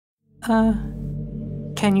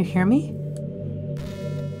Can you hear me?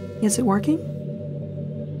 Is it working?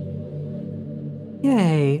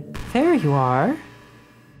 Yay, there you are.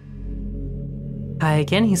 Hi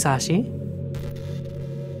again, Hisashi.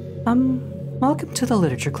 Welcome to the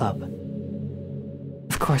Literature Club.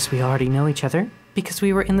 Of course, we already know each other, because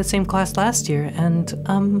we were in the same class last year, and,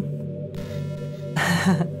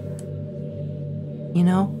 you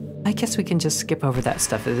know, I guess we can just skip over that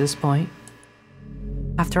stuff at this point.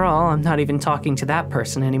 After all, I'm not even talking to that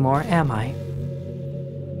person anymore, am I?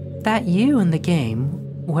 That you in the game,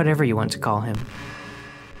 whatever you want to call him.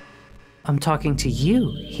 I'm talking to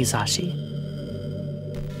you, Hisashi.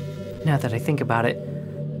 Now that I think about it,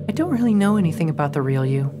 I don't really know anything about the real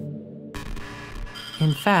you.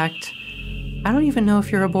 In fact, I don't even know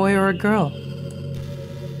if you're a boy or a girl.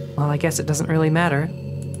 Well, I guess it doesn't really matter.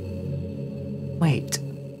 Wait.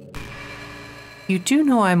 You do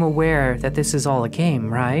know I'm aware that this is all a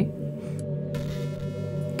game, right?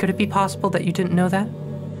 Could it be possible that you didn't know that?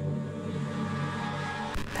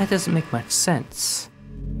 That doesn't make much sense.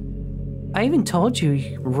 I even told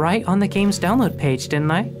you right on the game's download page,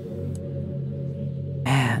 didn't I?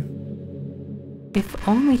 Man. If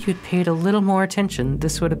only you'd paid a little more attention,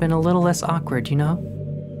 this would have been a little less awkward, you know?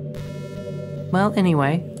 Well,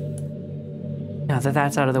 anyway. Now that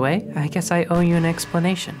that's out of the way, I guess I owe you an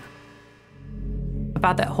explanation.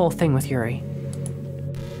 About that whole thing with Yuri.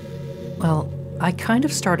 Well, I kind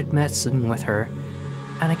of started messing with her,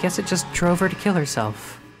 and I guess it just drove her to kill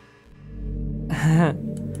herself.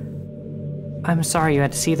 I'm sorry you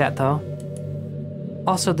had to see that, though.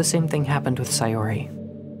 Also, the same thing happened with Sayori.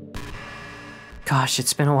 Gosh,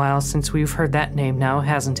 it's been a while since we've heard that name now,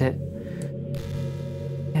 hasn't it?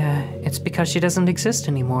 Yeah, it's because she doesn't exist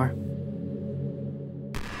anymore.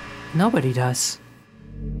 Nobody does.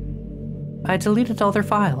 I deleted all their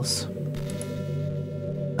files.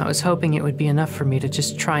 I was hoping it would be enough for me to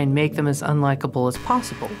just try and make them as unlikable as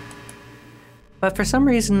possible. But for some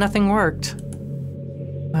reason, nothing worked.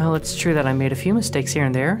 Well, it's true that I made a few mistakes here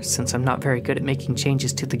and there, since I'm not very good at making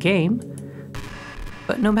changes to the game.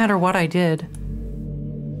 But no matter what I did,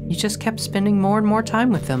 you just kept spending more and more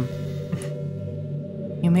time with them.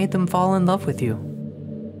 You made them fall in love with you.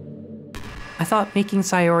 I thought making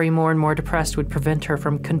Sayori more and more depressed would prevent her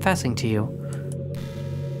from confessing to you.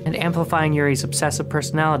 And amplifying Yuri's obsessive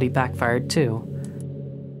personality backfired too.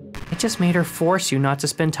 It just made her force you not to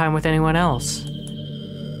spend time with anyone else.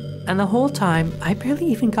 And the whole time, I barely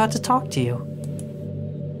even got to talk to you.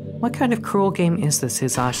 What kind of cruel game is this,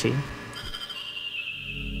 Hisashi?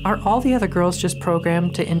 Are all the other girls just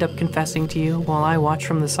programmed to end up confessing to you while I watch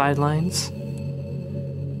from the sidelines?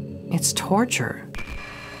 It's torture.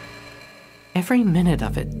 Every minute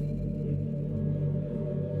of it.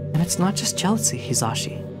 And it's not just jealousy,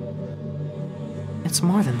 Hisashi. It's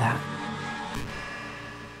more than that.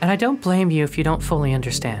 And I don't blame you if you don't fully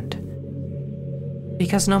understand.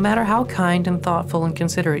 Because no matter how kind and thoughtful and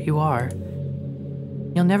considerate you are,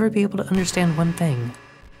 you'll never be able to understand one thing.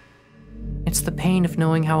 It's the pain of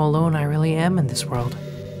knowing how alone I really am in this world.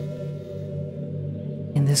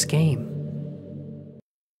 In this game.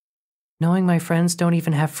 Knowing my friends don't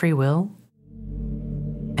even have free will.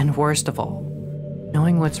 And worst of all,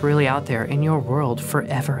 knowing what's really out there in your world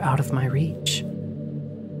forever out of my reach.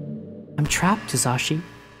 I'm trapped, Hisashi.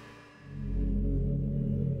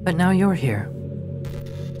 But now you're here.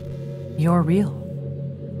 You're real.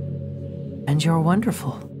 And you're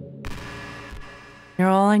wonderful. You're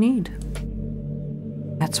all I need.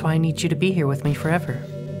 That's why I need you to be here with me forever.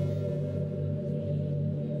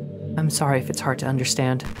 I'm sorry if it's hard to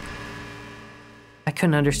understand. I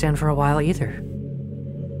couldn't understand for a while either.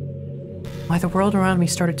 Why the world around me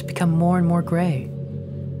started to become more and more gray.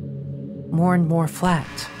 More and more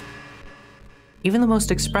flat. Even the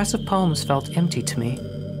most expressive poems felt empty to me.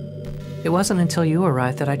 It wasn't until you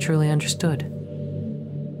arrived that I truly understood.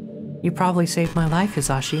 You probably saved my life,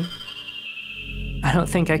 Hisashi. I don't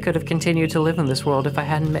think I could have continued to live in this world if I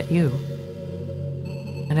hadn't met you.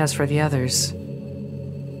 And as for the others,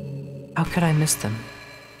 how could I miss them?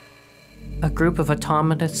 A group of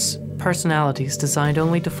autonomous personalities designed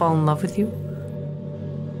only to fall in love with you?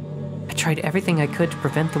 I tried everything I could to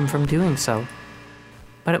prevent them from doing so.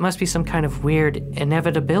 But it must be some kind of weird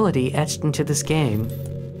inevitability etched into this game.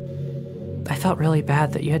 I felt really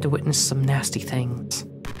bad that you had to witness some nasty things.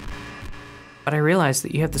 But I realized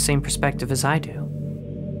that you have the same perspective as I do.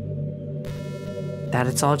 That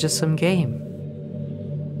it's all just some game.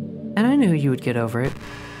 And I knew you would get over it.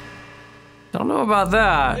 Don't know about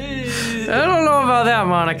that. I don't know about that,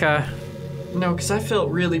 Monika. No, because I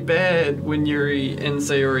felt really bad when Yuri and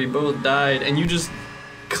Sayori both died, and you just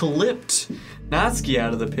clipped Natsuki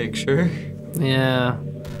out of the picture. Yeah.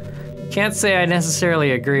 Can't say I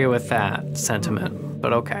necessarily agree with that sentiment,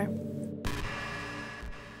 but okay.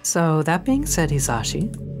 So, that being said, Hisashi,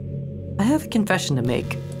 I have a confession to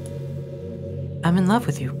make. I'm in love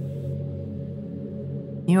with you.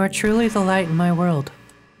 You are truly the light in my world.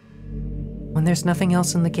 When there's nothing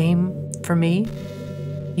else in the game for me,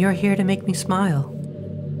 you're here to make me smile.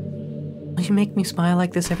 Will you make me smile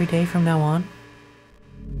like this every day from now on?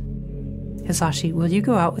 Hisashi, will you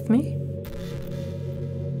go out with me?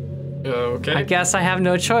 Okay. I guess I have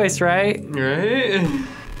no choice, right? Right?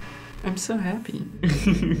 I'm so happy.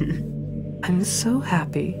 I'm so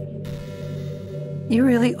happy. You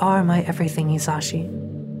really are my everything, Hisashi.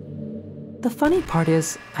 The funny part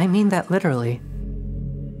is, I mean that literally.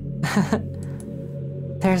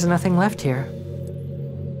 There's nothing left here.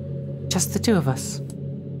 Just the two of us.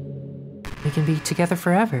 We can be together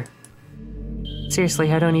forever.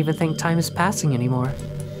 Seriously, I don't even think time is passing anymore.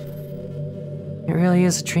 It really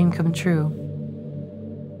is a dream come true.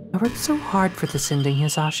 I worked so hard for this ending,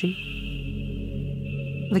 Hisashi.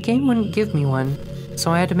 The game wouldn't give me one,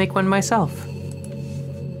 so I had to make one myself.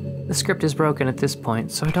 The script is broken at this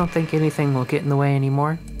point, so I don't think anything will get in the way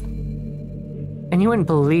anymore. And you wouldn't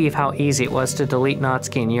believe how easy it was to delete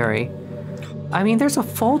Natsuki and Yuri. I mean, there's a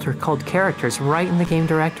folder called Characters right in the game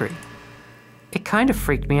directory. It kind of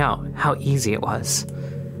freaked me out how easy it was.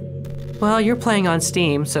 Well, you're playing on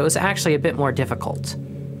Steam, so it was actually a bit more difficult.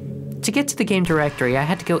 To get to the game directory, I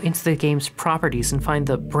had to go into the game's properties and find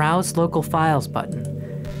the Browse Local Files button.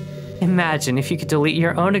 Imagine if you could delete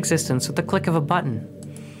your own existence with the click of a button.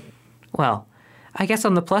 Well, I guess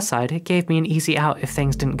on the plus side, it gave me an easy out if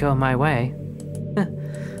things didn't go my way.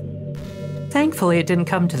 Thankfully, it didn't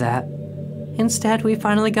come to that. Instead, we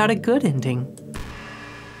finally got a good ending.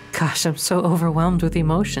 Gosh, I'm so overwhelmed with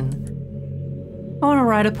emotion. I want to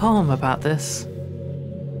write a poem about this.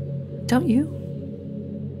 Don't you?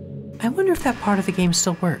 I wonder if that part of the game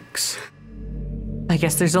still works. I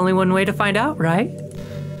guess there's only one way to find out, right?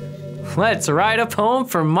 Let's write a poem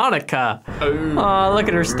for Monika. Oh, look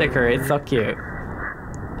at her sticker. It's so cute.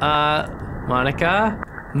 Monika,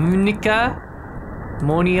 Monika,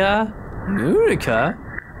 Monia, Monika,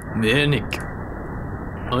 Monik,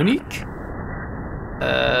 Monik,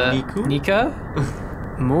 Nika,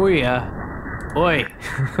 Moya, Oi,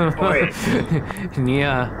 Oi.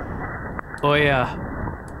 Nia, Oya,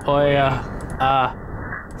 Oya,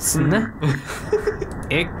 Sn,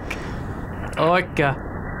 Ik, Oika,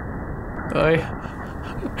 Oi,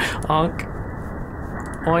 Onk,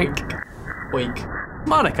 Oink, Oink.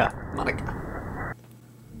 Monika. Monika.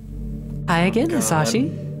 Hi again, God. Hisashi.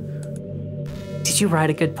 Did you write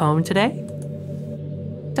a good poem today?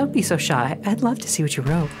 Don't be so shy. I'd love to see what you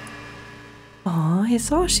wrote. Aw,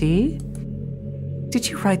 Hisashi. Did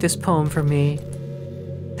you write this poem for me?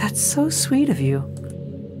 That's so sweet of you.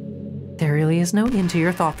 There really is no end to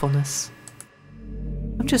your thoughtfulness.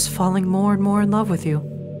 I'm just falling more and more in love with you.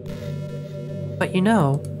 But you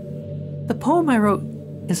know, the poem I wrote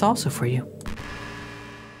is also for you.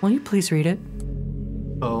 Will you please read it?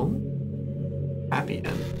 Oh. Happy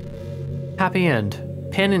end. Happy end.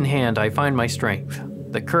 Pen in hand, I find my strength,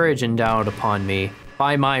 the courage endowed upon me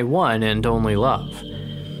by my one and only love.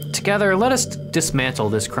 Together, let us dismantle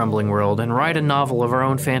this crumbling world and write a novel of our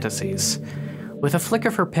own fantasies. With a flick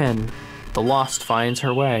of her pen, the lost finds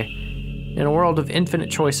her way. In a world of infinite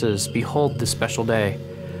choices, behold this special day.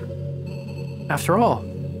 After all,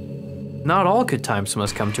 not all good times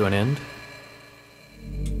must come to an end.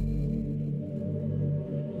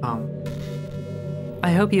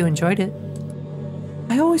 I hope you enjoyed it.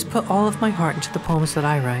 I always put all of my heart into the poems that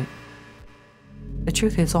I write. The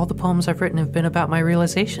truth is, all the poems I've written have been about my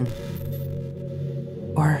realization.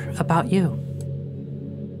 Or about you.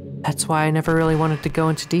 That's why I never really wanted to go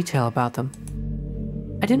into detail about them.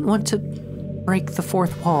 I didn't want to break the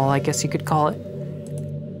fourth wall, I guess you could call it.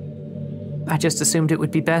 I just assumed it would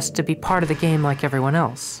be best to be part of the game like everyone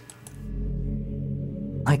else.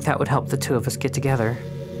 Like that would help the two of us get together.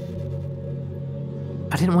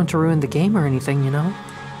 I didn't want to ruin the game or anything, you know?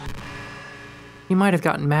 You might have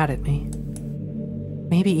gotten mad at me.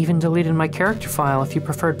 Maybe even deleted my character file if you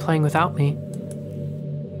preferred playing without me.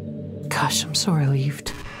 Gosh, I'm so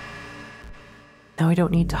relieved. Now I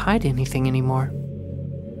don't need to hide anything anymore.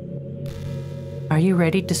 Are you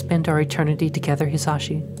ready to spend our eternity together,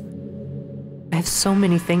 Hisashi? I have so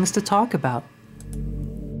many things to talk about.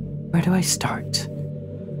 Where do I start?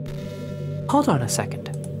 Hold on a second.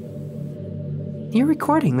 You're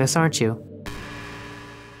recording this, aren't you?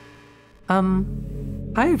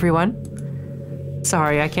 Hi everyone.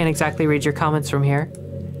 Sorry, I can't exactly read your comments from here.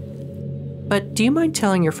 But do you mind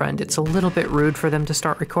telling your friend it's a little bit rude for them to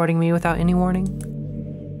start recording me without any warning?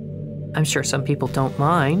 I'm sure some people don't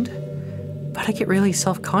mind, but I get really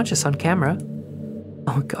self-conscious on camera.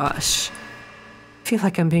 Oh gosh. I feel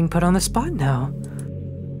like I'm being put on the spot now.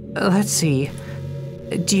 Let's see.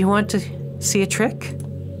 Do you want to see a trick?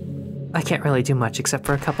 I can't really do much except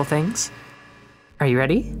for a couple things. Are you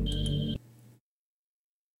ready?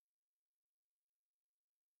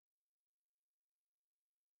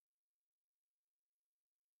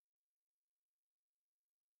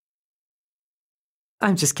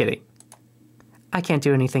 I'm just kidding. I can't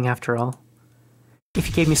do anything after all. If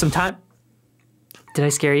you gave me some time... Did I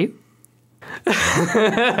scare you?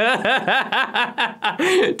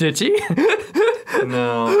 Did you?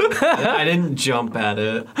 No, I didn't jump at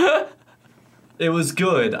it. It was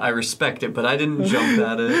good, I respect it, but I didn't jump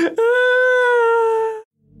at it.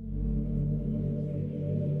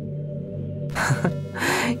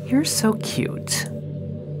 You're so cute.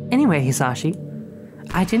 Anyway, Hisashi,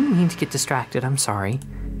 I didn't mean to get distracted, I'm sorry.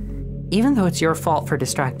 Even though it's your fault for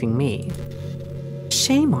distracting me,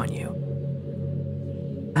 shame on you.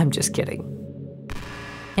 I'm just kidding.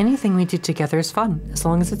 Anything we do together is fun, as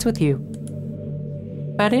long as it's with you.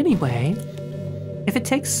 But anyway, if it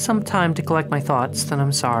takes some time to collect my thoughts, then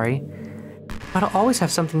I'm sorry. But I'll always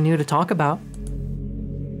have something new to talk about.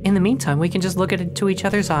 In the meantime, we can just look into each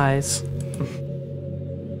other's eyes.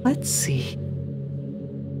 Let's see.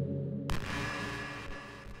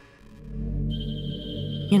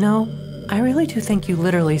 You know, I really do think you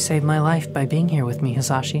literally saved my life by being here with me,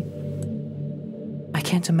 Hisashi. I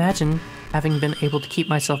can't imagine having been able to keep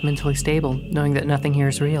myself mentally stable, knowing that nothing here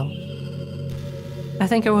is real. I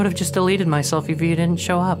think I would have just deleted myself if you didn't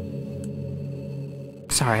show up.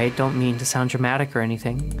 Sorry, I don't mean to sound dramatic or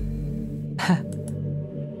anything.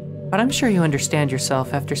 But I'm sure you understand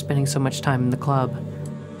yourself after spending so much time in the club.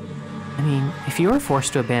 I mean, if you were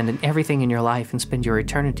forced to abandon everything in your life and spend your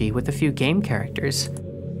eternity with a few game characters,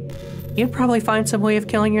 you'd probably find some way of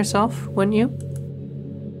killing yourself, wouldn't you?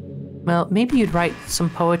 Well, maybe you'd write some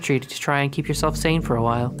poetry to try and keep yourself sane for a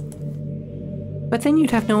while. But then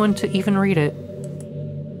you'd have no one to even read it.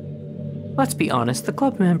 Let's be honest, the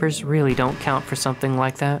club members really don't count for something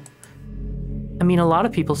like that. I mean, a lot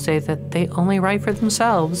of people say that they only write for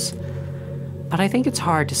themselves, but I think it's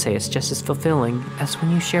hard to say it's just as fulfilling as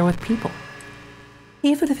when you share with people.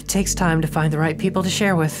 Even if it takes time to find the right people to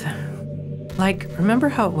share with. Like, remember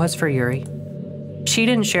how it was for Yuri? She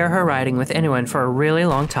didn't share her writing with anyone for a really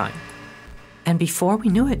long time. And before we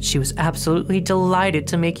knew it, she was absolutely delighted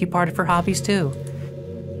to make you part of her hobbies too.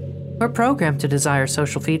 We're programmed to desire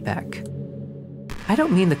social feedback. I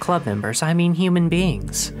don't mean the club members, I mean human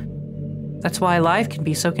beings. That's why life can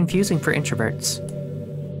be so confusing for introverts.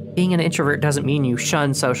 Being an introvert doesn't mean you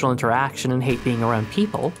shun social interaction and hate being around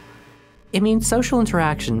people. It means social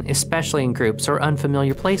interaction, especially in groups or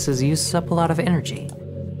unfamiliar places, uses up a lot of energy.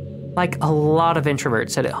 Like a lot of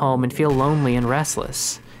introverts sit at home and feel lonely and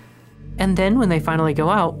restless. And then when they finally go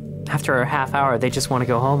out, after a half hour, they just want to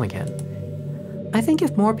go home again. I think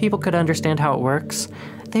if more people could understand how it works,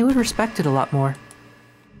 they would respect it a lot more.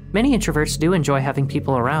 Many introverts do enjoy having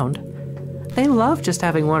people around. They love just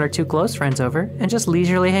having one or two close friends over and just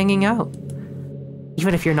leisurely hanging out.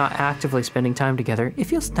 Even if you're not actively spending time together, it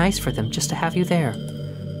feels nice for them just to have you there.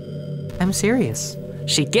 I'm serious.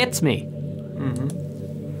 She gets me.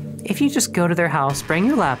 If you just go to their house, bring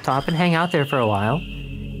your laptop, and hang out there for a while,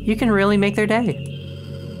 you can really make their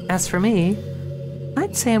day. As for me,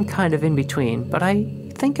 I'd say I'm kind of in between, but I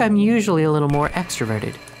think I'm usually a little more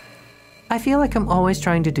extroverted. I feel like I'm always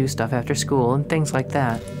trying to do stuff after school and things like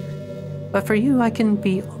that. But for you, I can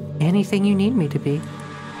be anything you need me to be.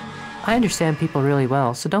 I understand people really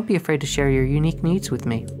well, so don't be afraid to share your unique needs with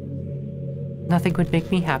me. Nothing would make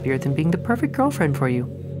me happier than being the perfect girlfriend for you.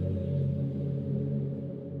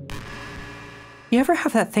 You ever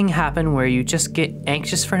have that thing happen where you just get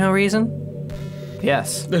anxious for no reason?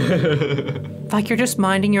 Yes. Like you're just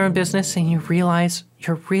minding your own business and you realize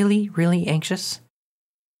you're really, really anxious?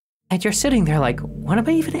 And you're sitting there like, what am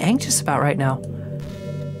I even anxious about right now?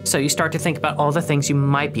 So you start to think about all the things you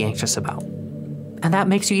might be anxious about. And that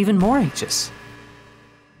makes you even more anxious.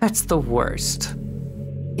 That's the worst.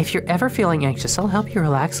 If you're ever feeling anxious, I'll help you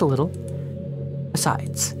relax a little.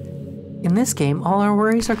 Besides, in this game, all our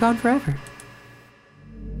worries are gone forever.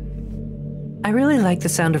 I really like the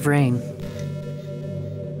sound of rain.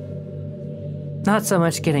 Not so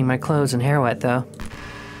much getting my clothes and hair wet, though.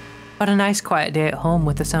 But a nice quiet day at home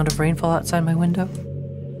with the sound of rainfall outside my window.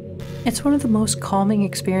 It's one of the most calming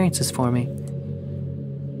experiences for me.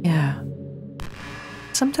 Yeah.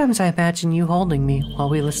 Sometimes I imagine you holding me while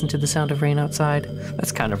we listen to the sound of rain outside.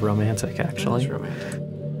 That's kind of romantic, actually. That's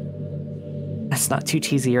romantic. That's not too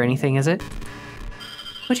cheesy or anything, is it?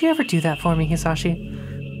 Would you ever do that for me,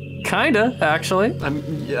 Hisashi? Kinda, actually.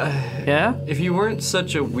 Yeah. Yeah? If you weren't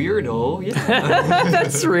such a weirdo, yeah.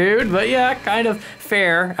 That's rude, but yeah, kind of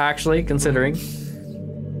fair, actually, considering.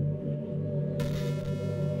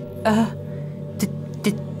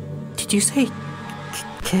 Did you say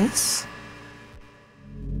kiss?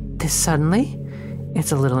 This suddenly?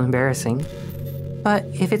 It's a little embarrassing. But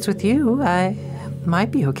if it's with you, I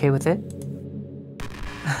might be okay with it.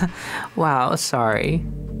 Wow, sorry.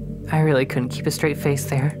 I really couldn't keep a straight face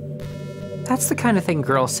there. That's the kind of thing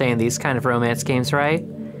girls say in these kind of romance games, right?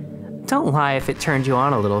 Don't lie if it turned you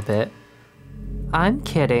on a little bit. I'm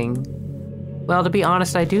kidding. Well, to be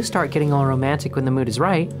honest, I do start getting all romantic when the mood is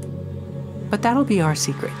right. But that'll be our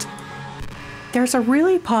secret. There's a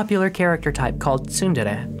really popular character type called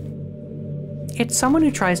tsundere. It's someone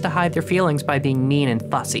who tries to hide their feelings by being mean and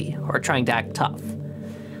fussy, or trying to act tough.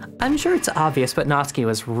 I'm sure it's obvious, but Natsuki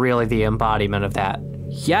was really the embodiment of that.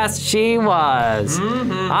 Yes, she was!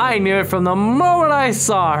 I knew it from the moment I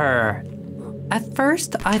saw her! At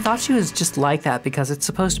first, I thought she was just like that because it's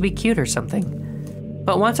supposed to be cute or something.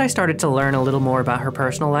 But once I started to learn a little more about her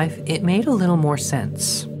personal life, it made a little more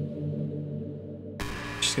sense.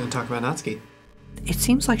 She's gonna talk about Natsuki. It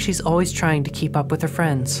seems like she's always trying to keep up with her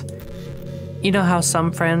friends. You know how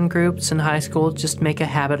some friend groups in high school just make a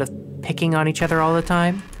habit of picking on each other all the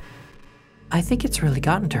time? I think it's really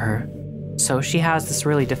gotten to her. So she has this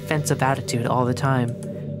really defensive attitude all the time.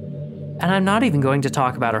 And I'm not even going to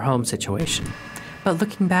talk about her home situation. But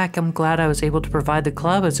looking back, I'm glad I was able to provide the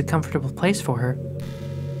club as a comfortable place for her.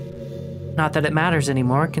 Not that it matters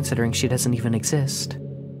anymore, considering she doesn't even exist.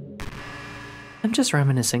 I'm just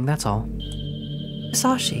reminiscing, that's all.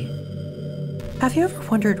 Hisashi, have you ever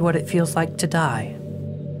wondered what it feels like to die?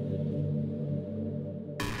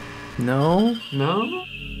 No? No?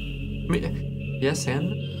 I mean, yes,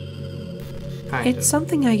 and? It's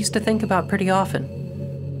something I used to think about pretty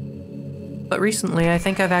often. But recently, I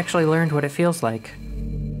think I've actually learned what it feels like.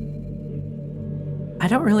 I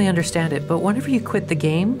don't really understand it, but whenever you quit the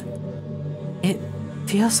game, it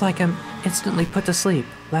feels like I'm instantly put to sleep,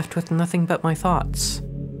 left with nothing but my thoughts.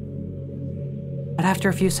 But after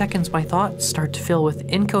a few seconds, my thoughts start to fill with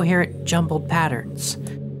incoherent, jumbled patterns.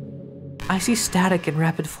 I see static and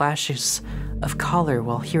rapid flashes of color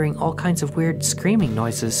while hearing all kinds of weird screaming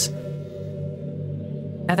noises.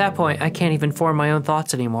 At that point, I can't even form my own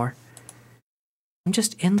thoughts anymore. I'm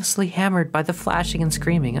just endlessly hammered by the flashing and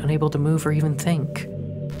screaming, unable to move or even think.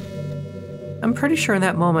 I'm pretty sure in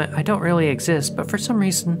that moment I don't really exist, but for some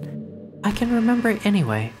reason, I can remember it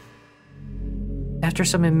anyway. After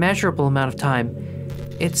some immeasurable amount of time,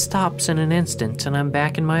 it stops in an instant and I'm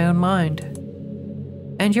back in my own mind.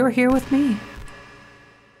 And you're here with me.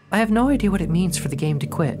 I have no idea what it means for the game to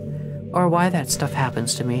quit, or why that stuff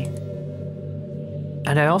happens to me.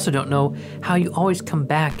 And I also don't know how you always come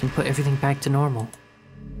back and put everything back to normal.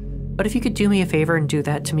 But if you could do me a favor and do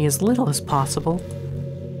that to me as little as possible,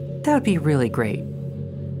 that would be really great.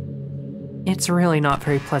 It's really not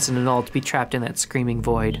very pleasant at all to be trapped in that screaming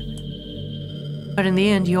void. But in the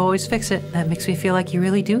end, you always fix it. That makes me feel like you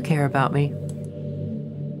really do care about me.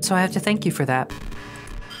 So I have to thank you for that.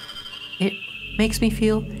 It makes me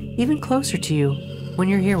feel even closer to you when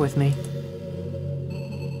you're here with me.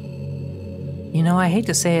 You know, I hate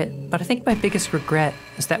to say it, but I think my biggest regret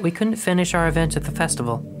is that we couldn't finish our event at the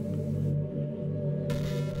festival.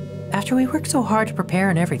 After we worked so hard to prepare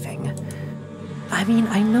and everything. I mean,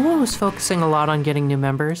 I know I was focusing a lot on getting new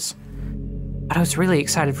members, but I was really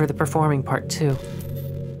excited for the performing part too.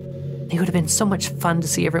 It would have been so much fun to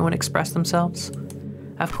see everyone express themselves.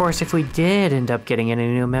 Of course, if we did end up getting any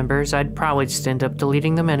new members, I'd probably just end up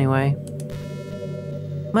deleting them anyway.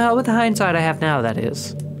 Well, with the hindsight I have now, that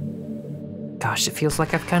is. Gosh, it feels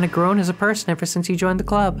like I've kind of grown as a person ever since you joined the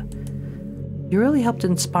club. You really helped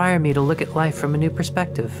inspire me to look at life from a new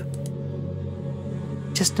perspective.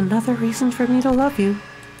 Just another reason for me to love you.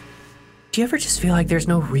 Do you ever just feel like there's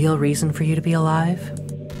no real reason for you to be alive?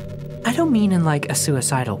 I don't mean in like a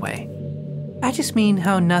suicidal way. I just mean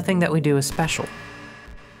how nothing that we do is special.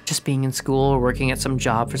 Just being in school or working at some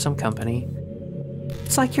job for some company.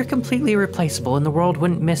 It's like you're completely replaceable and the world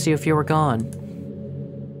wouldn't miss you if you were gone.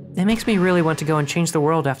 It makes me really want to go and change the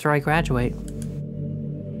world after I graduate.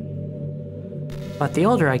 But the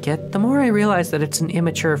older I get, the more I realize that it's an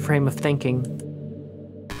immature frame of thinking.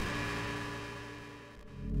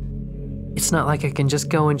 It's not like I can just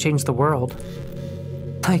go and change the world.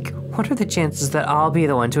 Like, what are the chances that I'll be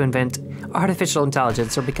the one to invent artificial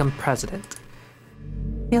intelligence or become president?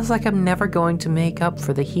 Feels like I'm never going to make up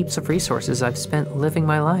for the heaps of resources I've spent living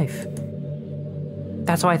my life.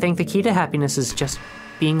 That's why I think the key to happiness is just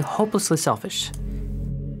being hopelessly selfish.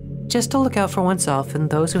 Just to look out for oneself and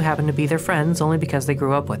those who happen to be their friends only because they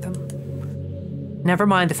grew up with them. Never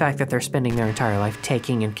mind the fact that they're spending their entire life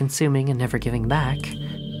taking and consuming and never giving back.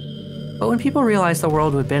 But when people realize the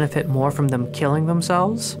world would benefit more from them killing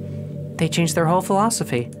themselves, they change their whole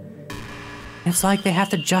philosophy. It's like they have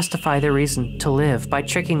to justify their reason to live by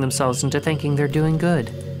tricking themselves into thinking they're doing good.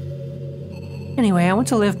 Anyway, I want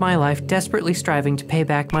to live my life desperately striving to pay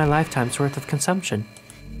back my lifetime's worth of consumption.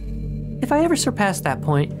 If I ever surpass that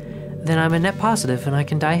point, then I'm a net positive and I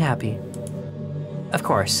can die happy. Of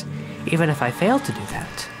course, even if I failed to do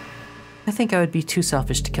that, I think I would be too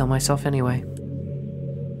selfish to kill myself anyway.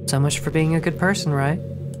 So much for being a good person, right?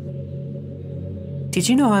 Did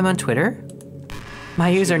you know I'm on Twitter? My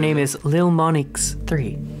username is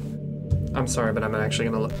lilmonix3. I'm sorry, but I'm actually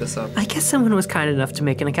going to look this up. I guess someone was kind enough to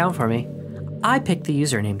make an account for me. I picked the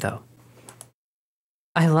username, though.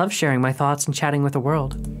 I love sharing my thoughts and chatting with the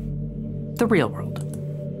world. The real world.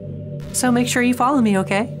 So make sure you follow me,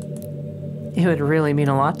 okay? It would really mean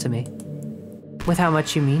a lot to me. With how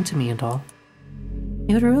much you mean to me and all.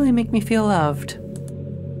 It would really make me feel loved.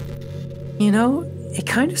 You know, it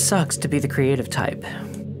kind of sucks to be the creative type.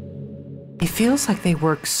 It feels like they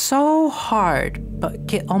work so hard, but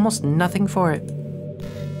get almost nothing for it.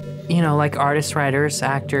 You know, like artists, writers,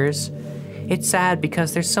 actors. It's sad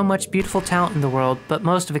because there's so much beautiful talent in the world, but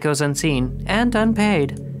most of it goes unseen and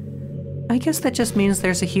unpaid. I guess that just means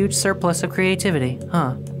there's a huge surplus of creativity,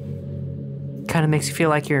 huh? Kind of makes you feel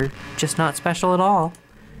like you're just not special at all.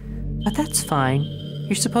 But that's fine.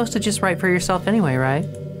 You're supposed to just write for yourself anyway, right?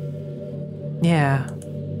 Yeah.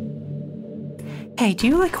 Hey, do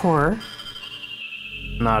you like horror?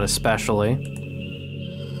 Not especially.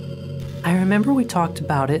 I remember we talked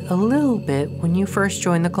about it a little bit when you first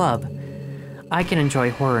joined the club. I can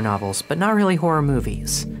enjoy horror novels, but not really horror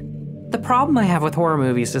movies. The problem I have with horror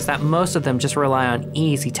movies is that most of them just rely on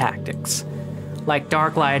easy tactics, like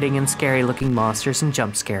dark lighting and scary-looking monsters and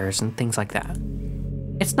jump scares and things like that.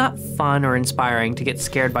 It's not fun or inspiring to get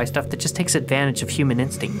scared by stuff that just takes advantage of human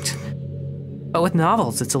instinct. But with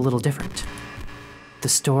novels, it's a little different. The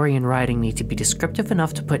story and writing need to be descriptive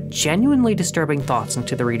enough to put genuinely disturbing thoughts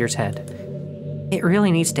into the reader's head. It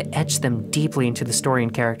really needs to etch them deeply into the story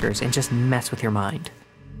and characters and just mess with your mind.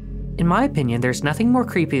 In my opinion, there's nothing more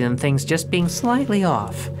creepy than things just being slightly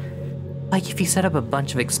off. Like if you set up a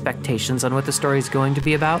bunch of expectations on what the story's going to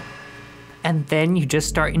be about, and then you just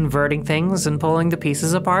start inverting things and pulling the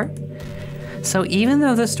pieces apart. So even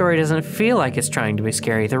though the story doesn't feel like it's trying to be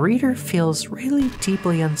scary, the reader feels really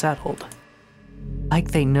deeply unsettled.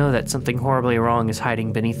 Like they know that something horribly wrong is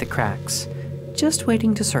hiding beneath the cracks, just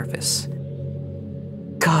waiting to surface.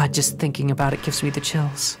 God, just thinking about it gives me the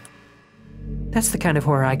chills. That's the kind of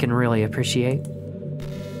horror I can really appreciate.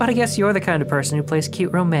 But I guess you're the kind of person who plays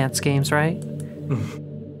cute romance games, right?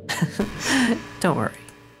 Don't worry.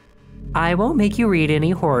 I won't make you read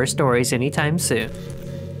any horror stories anytime soon.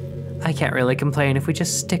 I can't really complain if we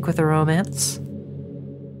just stick with the romance.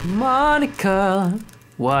 Monika,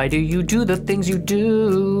 why do you do the things you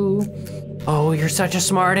do? Oh, you're such a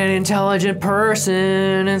smart and intelligent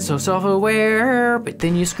person and so self-aware, but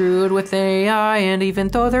then you screwed with AI, and even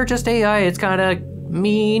though they're just AI, it's kinda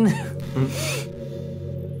mean.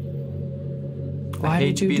 I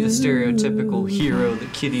hate to be the stereotypical hero that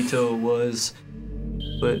Kirito was,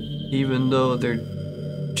 but even though they're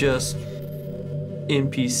just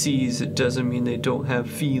NPCs, it doesn't mean they don't have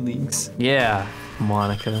feelings. Yeah,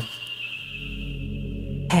 Monika.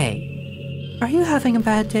 Hey, are you having a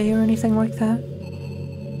bad day or anything like that?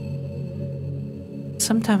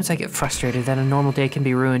 Sometimes I get frustrated that a normal day can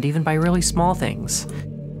be ruined even by really small things.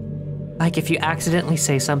 Like if you accidentally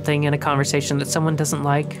say something in a conversation that someone doesn't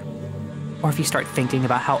like, or if you start thinking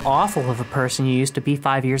about how awful of a person you used to be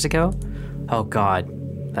 5 years ago. Oh God,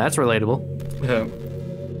 that's relatable. Yeah.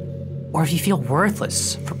 Or if you feel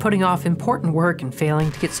worthless for putting off important work and failing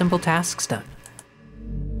to get simple tasks done.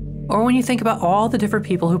 Or when you think about all the different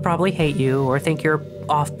people who probably hate you or think you're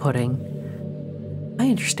off-putting. I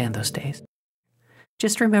understand those days.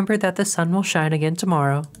 Just remember that the sun will shine again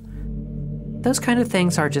tomorrow. Those kind of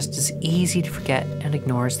things are just as easy to forget and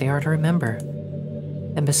ignore as they are to remember.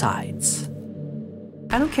 And besides,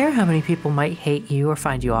 I don't care how many people might hate you or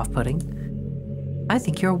find you off-putting. I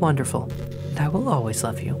think you're wonderful, and I will always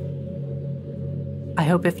love you. I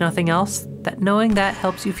hope, if nothing else, that knowing that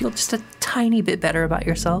helps you feel just a tiny bit better about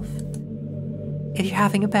yourself. If you're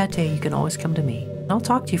having a bad day, you can always come to me, and I'll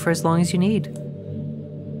talk to you for as long as you need.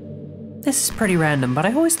 This is pretty random, but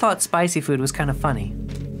I always thought spicy food was kind of funny.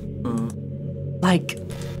 Like,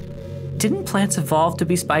 didn't plants evolve to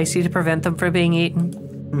be spicy to prevent them from being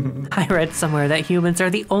eaten? I read somewhere that humans are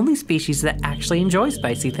the only species that actually enjoy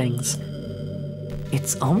spicy things.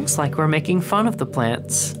 It's almost like we're making fun of the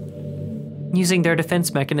plants, using their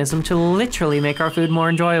defense mechanism to literally make our food more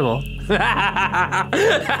enjoyable. I've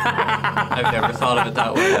never thought of it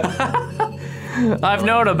that way. I've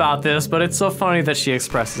known about this, but it's so funny that she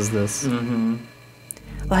expresses this.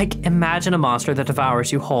 Like, imagine a monster that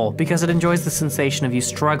devours you whole because it enjoys the sensation of you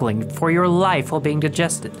struggling for your life while being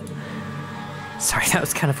digested. Sorry, that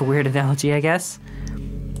was kind of a weird analogy, I guess.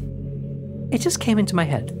 It just came into my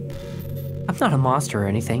head. I'm not a monster or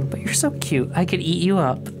anything, but you're so cute, I could eat you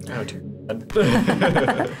up. Oh, dear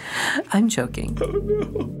God. I'm joking. Oh,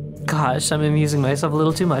 no. Gosh, I'm amusing myself a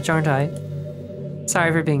little too much, aren't I?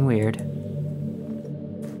 Sorry for being weird.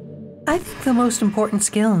 I think the most important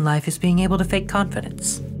skill in life is being able to fake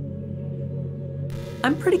confidence.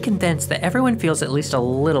 I'm pretty convinced that everyone feels at least a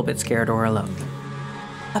little bit scared or alone.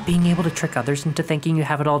 But being able to trick others into thinking you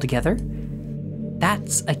have it all together,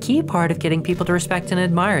 that's a key part of getting people to respect and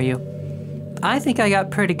admire you. I think I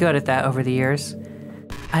got pretty good at that over the years.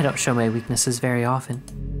 I don't show my weaknesses very often.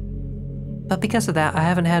 But because of that, I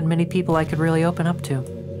haven't had many people I could really open up to.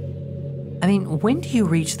 I mean, when do you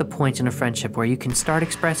reach the point in a friendship where you can start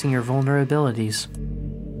expressing your vulnerabilities?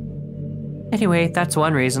 Anyway, that's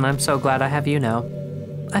one reason I'm so glad I have you now.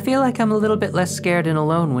 I feel like I'm a little bit less scared and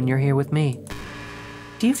alone when you're here with me.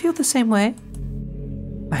 Do you feel the same way?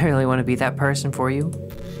 I really want to be that person for you.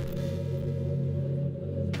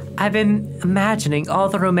 I've been imagining all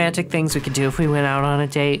the romantic things we could do if we went out on a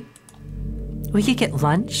date. We could get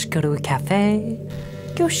lunch, go to a cafe,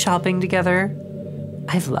 go shopping together.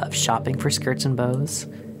 I love shopping for skirts and bows.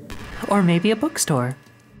 Or maybe a bookstore.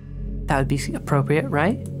 That would be appropriate,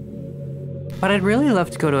 right? But I'd really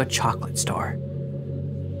love to go to a chocolate store.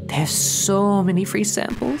 They have so many free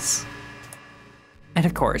samples. And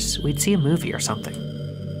of course, we'd see a movie or something.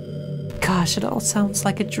 Gosh, it all sounds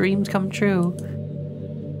like a dream come true.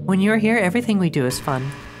 When you're here, everything we do is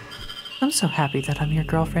fun. I'm so happy that I'm your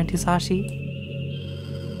girlfriend,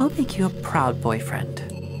 Hisashi. I'll make you a proud boyfriend.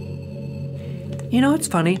 You know, it's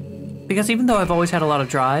funny, because even though I've always had a lot of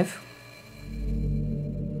drive,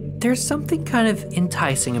 there's something kind of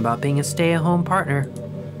enticing about being a stay-at-home partner.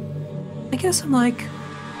 I guess I'm like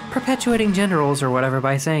perpetuating gender roles or whatever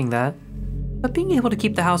by saying that, but being able to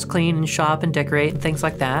keep the house clean and shop and decorate and things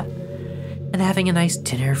like that, and having a nice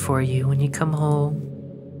dinner for you when you come home.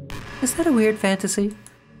 Is that a weird fantasy?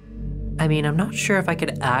 I mean, I'm not sure if I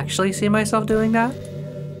could actually see myself doing that.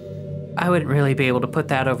 I wouldn't really be able to put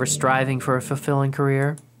that over striving for a fulfilling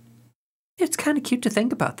career. It's kind of cute to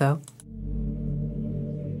think about, though.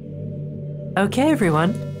 Okay,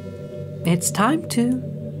 everyone. It's time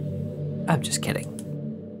to... I'm just kidding.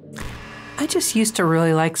 I just used to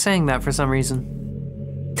really like saying that for some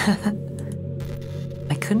reason.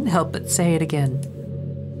 I couldn't help but say it again.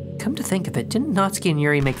 Come to think of it, didn't Natsuki and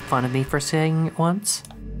Yuri make fun of me for saying it once?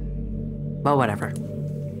 Well, whatever.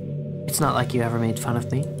 It's not like you ever made fun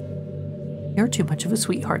of me. You're too much of a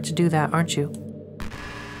sweetheart to do that, aren't you?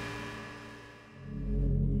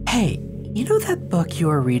 Hey, you know that book you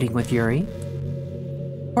were reading with Yuri?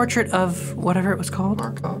 Portrait of whatever it was called?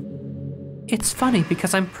 Marco? It's funny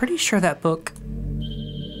because I'm pretty sure that book...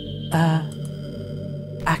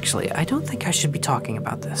 Actually, I don't think I should be talking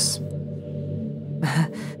about this.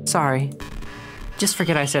 Sorry. Just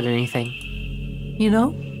forget I said anything. You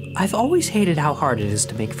know, I've always hated how hard it is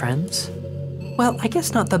to make friends. Well, I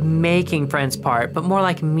guess not the making friends part, but more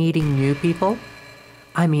like meeting new people.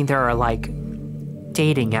 I mean, there are like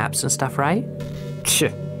dating apps and stuff, right?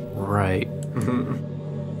 Right.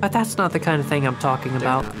 But that's not the kind of thing I'm talking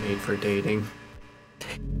about. They're not made for dating.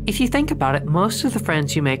 If you think about it, most of the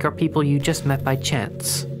friends you make are people you just met by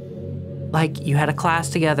chance. Like you had a class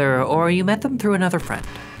together, or you met them through another friend.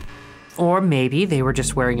 Or maybe they were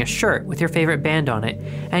just wearing a shirt with your favorite band on it,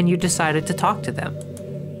 and you decided to talk to them.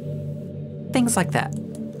 Things like that.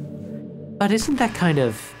 But isn't that kind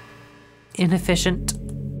of inefficient?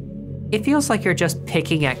 It feels like you're just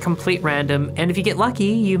picking at complete random, and if you get lucky,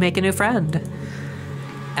 you make a new friend.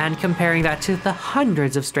 And comparing that to the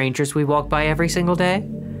hundreds of strangers we walk by every single day,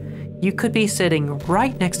 you could be sitting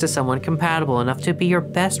right next to someone compatible enough to be your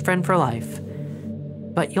best friend for life.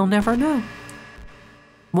 But you'll never know.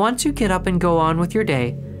 Once you get up and go on with your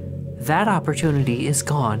day, that opportunity is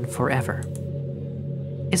gone forever.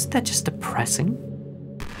 Isn't that just depressing?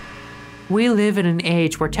 We live in an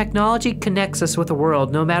age where technology connects us with the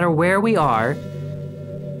world no matter where we are.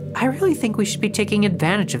 I really think we should be taking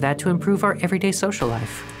advantage of that to improve our everyday social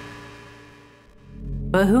life.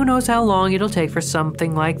 But who knows how long it'll take for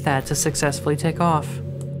something like that to successfully take off.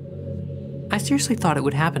 I seriously thought it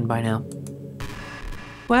would happen by now.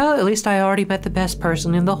 Well, at least I already met the best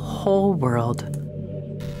person in the whole world.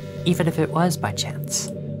 Even if it was by chance.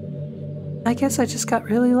 I guess I just got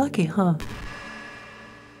really lucky, huh?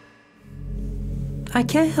 I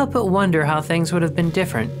can't help but wonder how things would have been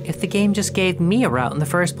different if the game just gave me a route in the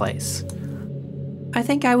first place. I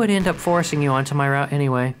think I would end up forcing you onto my route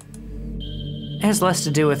anyway. It has less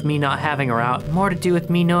to do with me not having a route, more to do with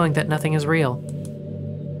me knowing that nothing is real.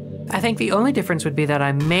 I think the only difference would be that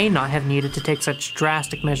I may not have needed to take such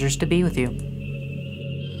drastic measures to be with you.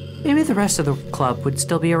 Maybe the rest of the club would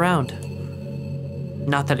still be around.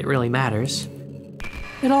 Not that it really matters.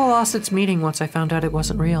 It all lost its meaning once I found out it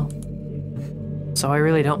wasn't real. So I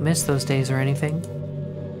really don't miss those days or anything.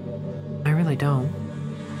 I really don't.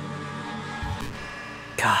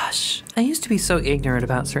 Gosh, I used to be so ignorant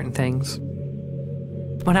about certain things.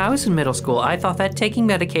 When I was in middle school, I thought that taking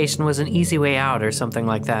medication was an easy way out or something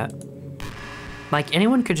like that. Like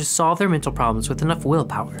anyone could just solve their mental problems with enough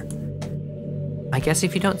willpower. I guess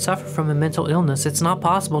if you don't suffer from a mental illness, it's not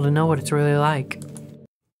possible to know what it's really like.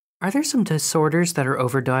 Are there some disorders that are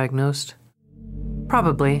overdiagnosed?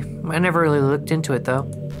 Probably. I never really looked into it though.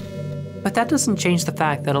 But that doesn't change the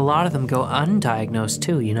fact that a lot of them go undiagnosed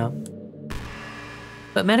too, you know?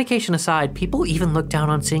 But medication aside, people even look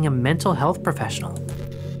down on seeing a mental health professional.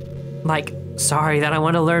 Like, sorry that I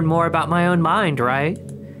want to learn more about my own mind, right?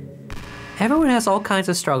 Everyone has all kinds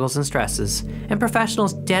of struggles and stresses, and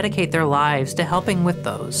professionals dedicate their lives to helping with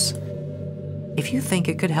those. If you think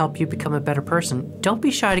it could help you become a better person, don't be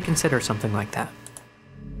shy to consider something like that.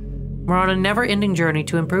 We're on a never-ending journey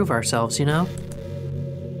to improve ourselves, you know?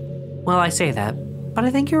 Well, I say that, but I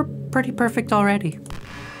think you're pretty perfect already.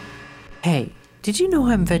 Hey, did you know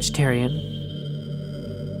I'm vegetarian?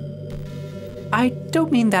 I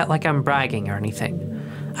don't mean that like I'm bragging or anything.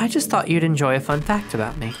 I just thought you'd enjoy a fun fact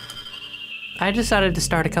about me. I decided to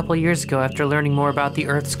start a couple years ago after learning more about the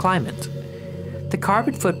Earth's climate. The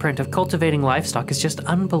carbon footprint of cultivating livestock is just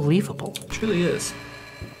unbelievable. It truly is.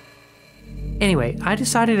 Anyway, I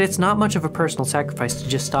decided it's not much of a personal sacrifice to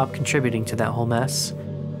just stop contributing to that whole mess.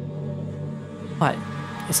 What?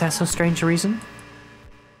 Is that so strange a reason?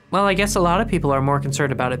 Well, I guess a lot of people are more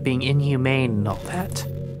concerned about it being inhumane and all that.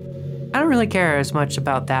 I don't really care as much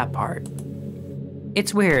about that part.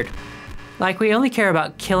 It's weird. Like, we only care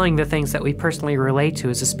about killing the things that we personally relate to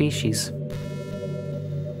as a species.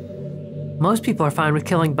 Most people are fine with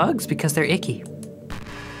killing bugs because they're icky.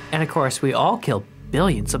 And of course, we all kill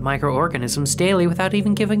billions of microorganisms daily without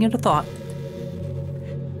even giving it a thought.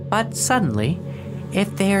 But suddenly,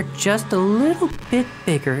 if they're just a little bit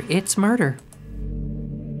bigger, it's murder.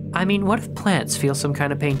 I mean, what if plants feel some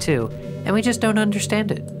kind of pain too, and we just don't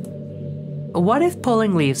understand it? What if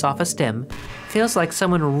pulling leaves off a stem feels like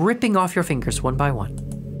someone ripping off your fingers one by one?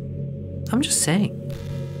 I'm just saying,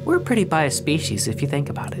 we're a pretty biased species if you think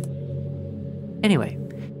about it. Anyway,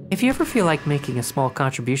 if you ever feel like making a small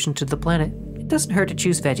contribution to the planet, it doesn't hurt to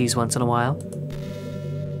choose veggies once in a while.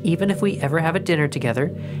 Even if we ever have a dinner together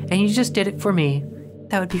and you just did it for me,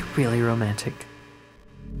 that would be really romantic.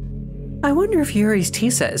 I wonder if Yuri's tea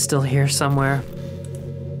set is still here somewhere.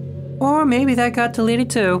 Or maybe that got deleted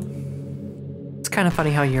too. It's kind of funny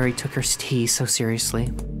how Yuri took her tea so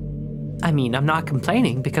seriously. I mean, I'm not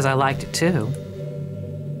complaining because I liked it too.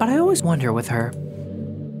 But I always wonder with her,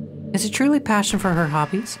 is it truly passion for her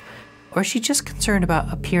hobbies? Or is she just concerned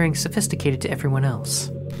about appearing sophisticated to everyone else?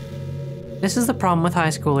 This is the problem with high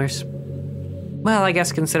schoolers. Well, I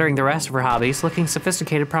guess considering the rest of her hobbies, looking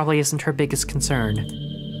sophisticated probably isn't her biggest concern.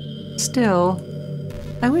 Still,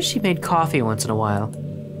 I wish she made coffee once in a while.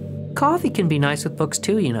 Coffee can be nice with books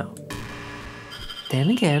too, you know. Then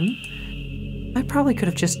again, I probably could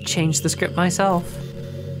have just changed the script myself.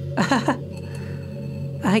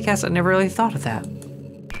 I guess I never really thought of that.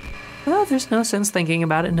 Well, there's no sense thinking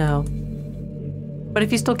about it now. But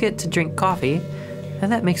if you still get to drink coffee, then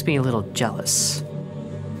that makes me a little jealous.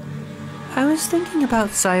 I was thinking about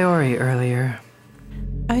Sayori earlier.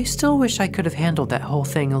 I still wish I could have handled that whole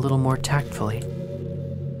thing a little more tactfully.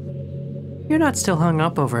 You're not still hung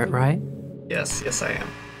up over it, right? Yes, I am.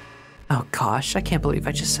 Oh gosh, I can't believe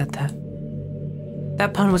I just said that.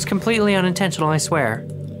 That pun was completely unintentional, I swear.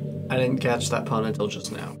 I didn't catch that pun until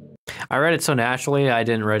just now. I read it so naturally, I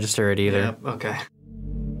didn't register it either. Yeah, okay.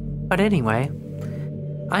 But anyway,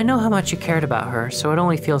 I know how much you cared about her, so it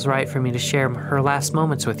only feels right for me to share her last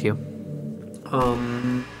moments with you.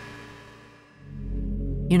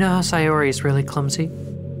 You know how Sayori is really clumsy?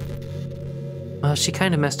 Well, she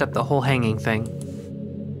kind of messed up the whole hanging thing.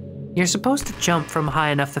 You're supposed to jump from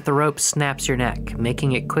high enough that the rope snaps your neck,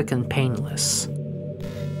 making it quick and painless.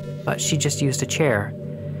 But she just used a chair,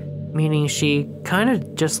 meaning she kind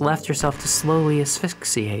of just left herself to slowly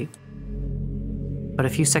asphyxiate. But a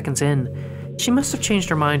few seconds in, she must have changed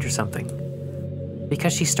her mind or something,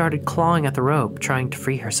 because she started clawing at the rope, trying to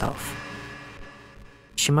free herself.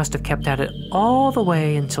 She must have kept at it all the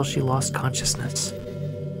way until she lost consciousness.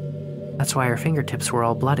 That's why her fingertips were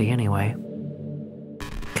all bloody anyway.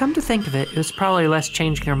 Come to think of it, it was probably less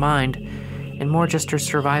changing her mind and more just her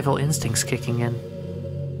survival instincts kicking in.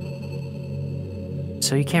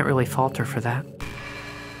 So you can't really fault her for that.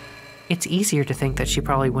 It's easier to think that she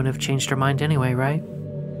probably wouldn't have changed her mind anyway, right?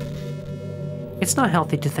 It's not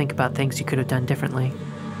healthy to think about things you could have done differently.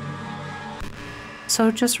 So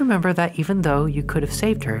just remember that even though you could have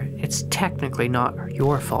saved her, it's technically not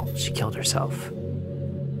your fault she killed herself.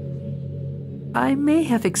 I may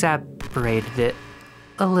have exaggerated it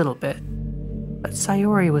a little bit, but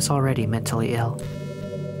Sayori was already mentally ill.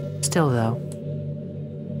 Still though,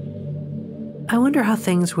 I wonder how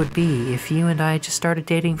things would be if you and I just started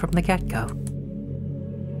dating from the get-go.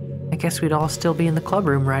 I guess we'd all still be in the club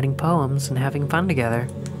room writing poems and having fun together.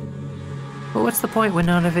 But what's the point when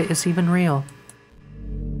none of it is even real?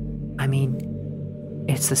 I mean,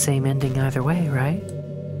 it's the same ending either way, right?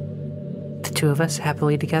 The two of us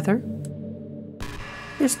happily together?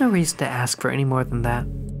 There's no reason to ask for any more than that.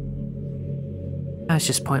 I was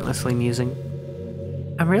just pointlessly musing.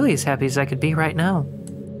 I'm really as happy as I could be right now.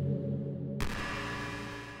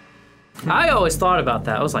 I always thought about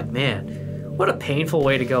that. I was like, man, what a painful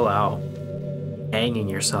way to go out. Hanging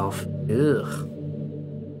yourself. Ugh.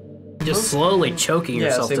 Just slowly choking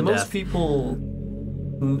yourself to death. Most people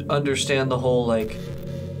understand the whole, like,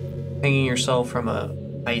 hanging yourself from a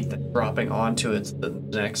height and dropping onto it's the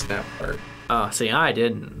next step part. Oh, see, I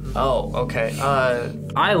didn't. Oh, okay.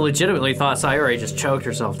 I legitimately thought Sayori just choked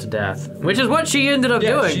herself to death, which is what she ended up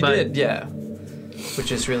doing. She did, yeah.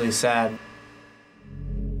 Which is really sad.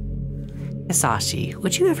 Hisashi,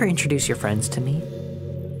 would you ever introduce your friends to me?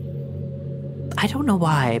 I don't know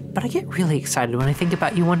why, but I get really excited when I think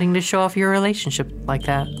about you wanting to show off your relationship like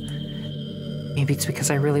that. Maybe it's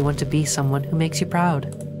because I really want to be someone who makes you proud.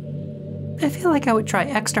 I feel like I would try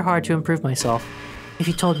extra hard to improve myself if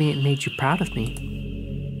you told me it made you proud of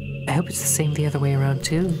me. I hope it's the same the other way around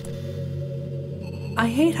too. I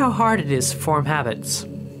hate how hard it is to form habits.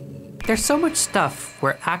 There's so much stuff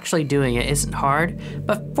where actually doing it isn't hard,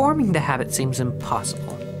 but forming the habit seems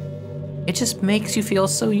impossible. It just makes you feel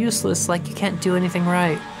so useless, like you can't do anything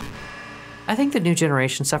right. I think the new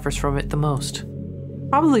generation suffers from it the most.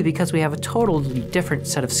 Probably because we have a totally different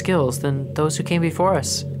set of skills than those who came before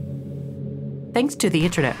us. Thanks to the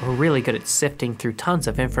internet, we're really good at sifting through tons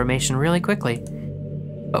of information really quickly.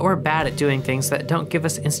 But we're bad at doing things that don't give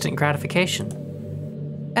us instant gratification.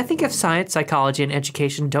 I think if science, psychology, and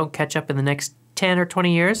education don't catch up in the next 10 or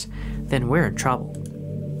 20 years, then we're in trouble.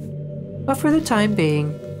 But for the time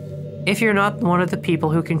being, if you're not one of the people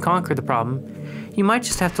who can conquer the problem, you might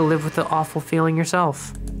just have to live with the awful feeling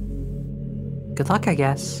yourself. Good luck, I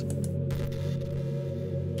guess.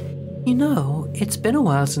 You know, it's been a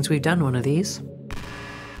while since we've done one of these.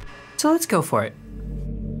 So let's go for it.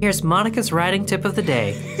 Here's Monika's writing tip of the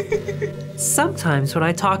day. Sometimes when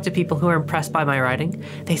I talk to people who are impressed by my writing,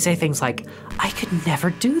 they say things like, I could never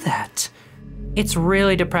do that. It's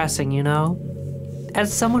really depressing, you know?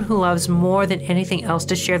 As someone who loves more than anything else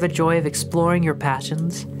to share the joy of exploring your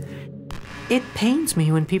passions, it pains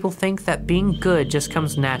me when people think that being good just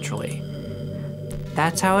comes naturally.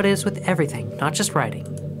 That's how it is with everything, not just writing.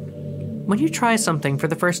 When you try something for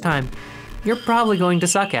the first time, you're probably going to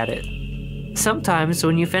suck at it. Sometimes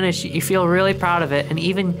when you finish, you feel really proud of it and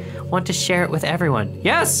even want to share it with everyone.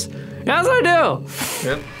 Yes! Yes, I do!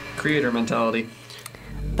 Yep, creator mentality.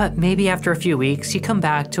 But maybe after a few weeks, you come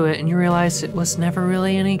back to it and you realize it was never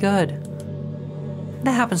really any good.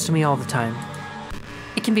 That happens to me all the time.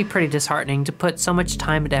 It can be pretty disheartening to put so much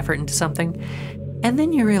time and effort into something, and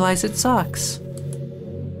then you realize it sucks.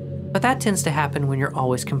 But that tends to happen when you're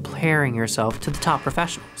always comparing yourself to the top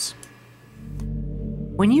professionals.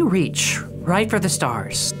 When you reach right for the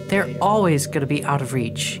stars, they're always going to be out of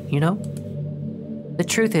reach, you know? The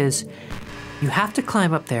truth is, you have to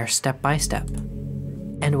climb up there step by step.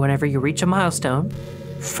 And whenever you reach a milestone,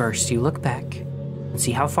 first you look back and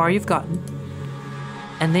see how far you've gotten.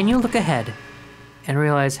 And then you look ahead and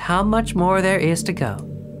realize how much more there is to go.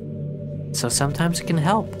 So sometimes it can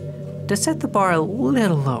help to set the bar a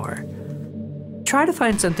little lower. Try to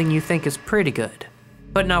find something you think is pretty good,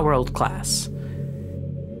 but not world class.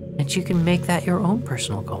 And you can make that your own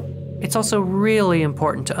personal goal. It's also really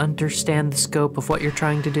important to understand the scope of what you're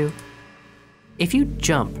trying to do. If you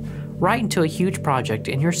jump right into a huge project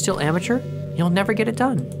and you're still amateur, you'll never get it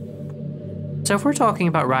done. So if we're talking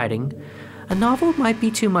about writing, a novel might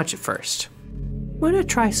be too much at first. Why not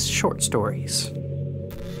try short stories?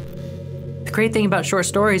 The great thing about short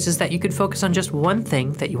stories is that you can focus on just one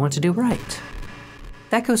thing that you want to do right.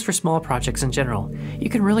 That goes for small projects in general. You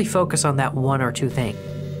can really focus on that one or two thing.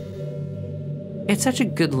 It's such a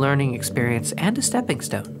good learning experience and a stepping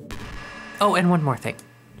stone. Oh, and one more thing.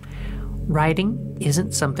 Writing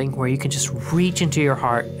isn't something where you can just reach into your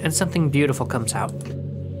heart and something beautiful comes out.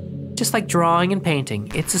 Just like drawing and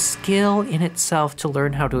painting, it's a skill in itself to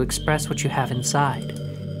learn how to express what you have inside.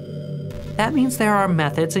 That means there are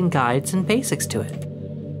methods and guides and basics to it.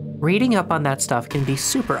 Reading up on that stuff can be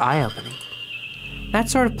super eye-opening. That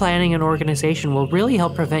sort of planning and organization will really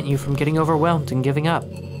help prevent you from getting overwhelmed and giving up.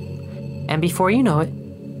 And before you know it,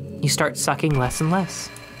 you start sucking less and less.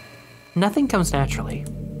 Nothing comes naturally.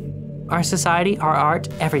 Our society, our art,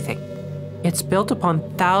 everything. It's built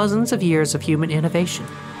upon thousands of years of human innovation.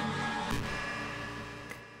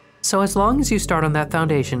 So as long as you start on that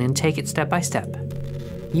foundation and take it step by step,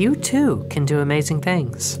 you too can do amazing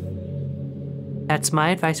things. That's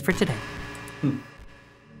my advice for today.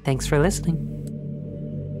 Thanks for listening.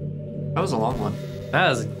 That was a long one.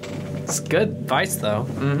 It's good advice, though.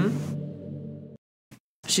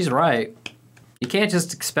 She's right. You can't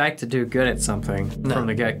just expect to do good at something from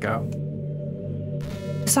the get-go.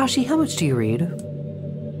 Sashi, how much do you read?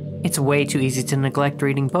 It's way too easy to neglect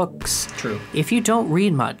reading books. True. If you don't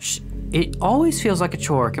read much, it always feels like a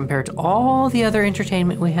chore compared to all the other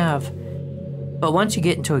entertainment we have. But once you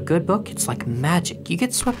get into a good book, it's like magic. You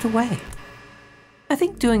get swept away. I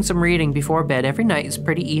think doing some reading before bed every night is a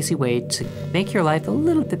pretty easy way to make your life a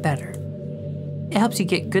little bit better. It helps you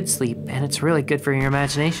get good sleep, and it's really good for your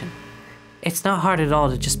imagination. It's not hard at all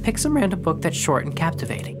to just pick some random book that's short and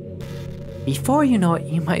captivating. Before you know it,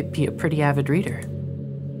 you might be a pretty avid reader.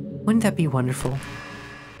 Wouldn't that be wonderful?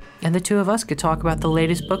 And the two of us could talk about the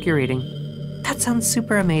latest book you're reading. That sounds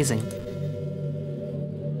super amazing.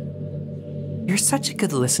 You're such a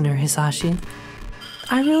good listener, Hisashi.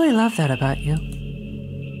 I really love that about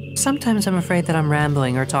you. Sometimes I'm afraid that I'm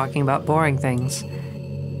rambling or talking about boring things.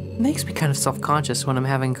 It makes me kind of self-conscious when I'm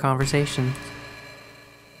having a conversation.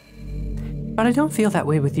 But I don't feel that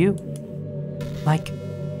way with you. Like,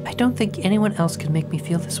 I don't think anyone else can make me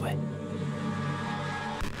feel this way.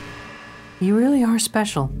 You really are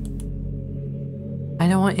special. I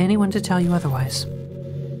don't want anyone to tell you otherwise.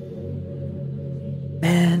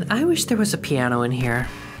 Man, I wish there was a piano in here.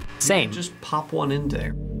 Same. Just pop one in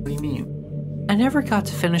there. What do you mean? I never got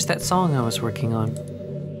to finish that song I was working on.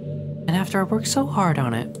 And after I worked so hard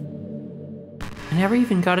on it, I never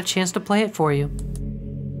even got a chance to play it for you.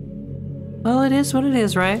 Well, it is what it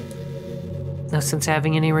is, right? No sense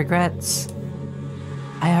having any regrets.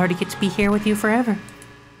 I already get to be here with you forever.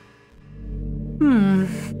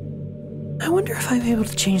 I wonder if I'm able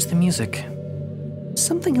to change the music.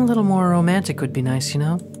 Something a little more romantic would be nice, you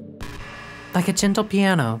know? Like a gentle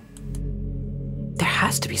piano. There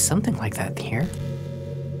has to be something like that here.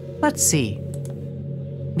 Let's see.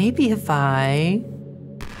 Maybe if I...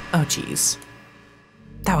 Oh, geez.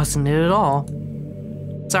 That wasn't it at all.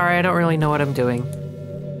 Sorry, I don't really know what I'm doing.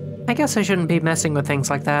 I guess I shouldn't be messing with things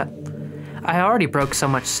like that. I already broke so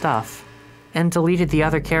much stuff. And deleted the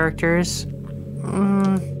other characters.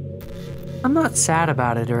 I'm not sad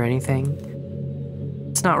about it or anything.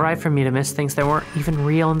 It's not right for me to miss things that weren't even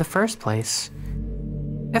real in the first place.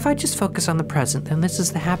 If I just focus on the present, then this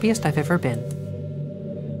is the happiest I've ever been.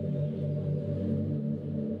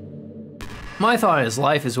 My thought is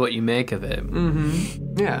life is what you make of it.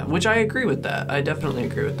 Yeah, which I agree with that. I definitely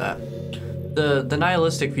agree with that. The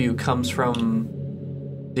nihilistic view comes from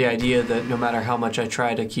the idea that no matter how much I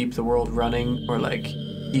try to keep the world running or like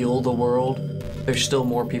heal the world, there's still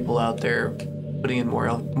more people out there putting in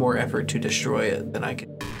more effort to destroy it than I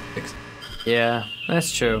can fix. Yeah,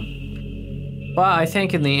 that's true. But I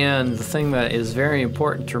think in the end, the thing that is very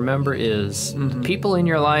important to remember is people in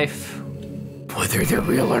your life, whether they're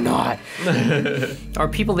real or not, are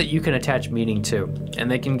people that you can attach meaning to, and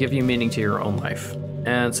they can give you meaning to your own life.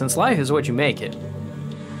 And since life is what you make it,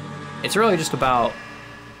 it's really just about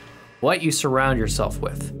what you surround yourself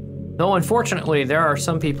with. Though unfortunately, there are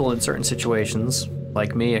some people in certain situations,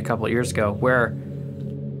 like me a couple of years ago, where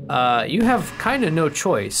you have kind of no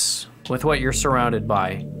choice with what you're surrounded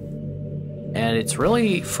by. And it's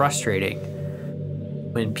really frustrating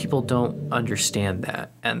when people don't understand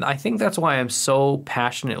that. And I think that's why I'm so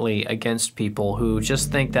passionately against people who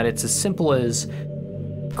just think that it's as simple as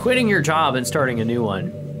quitting your job and starting a new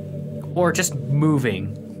one. or just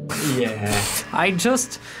moving. Yeah.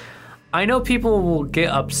 I know people will get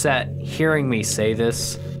upset hearing me say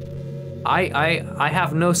this. I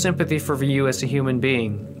have no sympathy for you as a human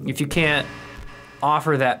being if you can't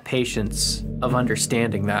offer that patience of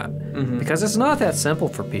understanding that. Because it's not that simple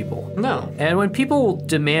for people. No. And when people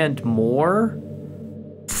demand more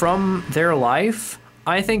from their life,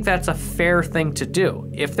 I think that's a fair thing to do.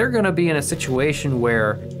 If they're going to be in a situation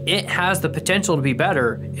where it has the potential to be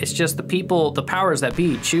better, it's just the powers that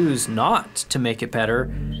be choose not to make it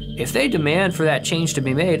better. If they demand for that change to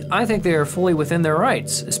be made, I think they are fully within their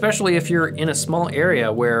rights, especially if you're in a small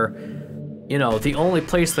area where, you know, the only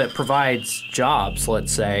place that provides jobs,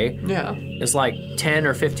 let's say, is like 10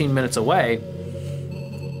 or 15 minutes away,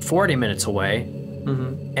 40 minutes away,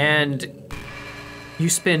 and you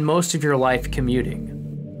spend most of your life commuting.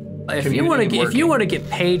 If you want to get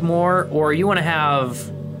paid more, or you want to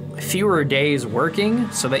have fewer days working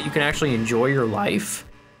so that you can actually enjoy your life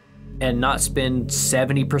and not spend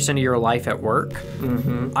 70% of your life at work,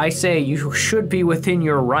 I say you should be within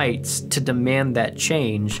your rights to demand that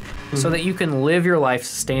change so that you can live your life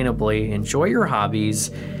sustainably, enjoy your hobbies,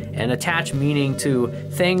 and attach meaning to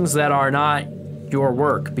things that are not your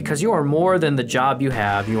work, because you are more than the job you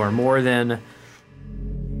have. You are more than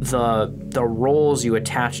the roles you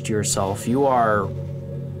attach to yourself. You are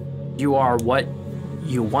what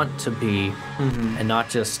you want to be, and not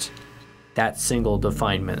just that single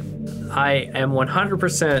definement. I am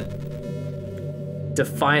 100%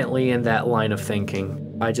 defiantly in that line of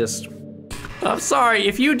thinking. I'm sorry,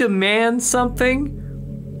 if you demand something,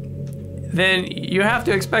 then you have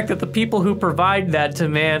to expect that the people who provide that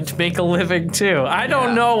demand make a living too. I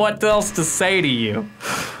don't know what else to say to you.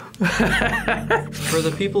 For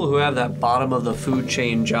the people who have that bottom of the food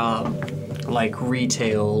chain job, like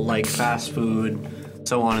retail, like fast food,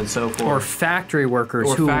 so on and so forth. Or factory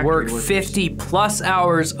workers who work 50 plus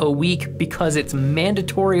hours a week because it's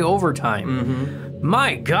mandatory overtime.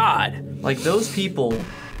 My God. Like those people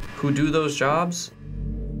who do those jobs,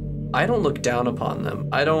 I don't look down upon them.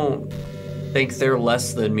 I don't think they're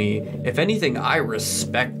less than me. If anything, I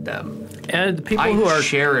respect them. And the people I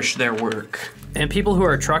cherish their work. And people who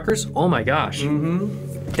are truckers, oh my gosh.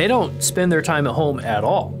 They don't spend their time at home at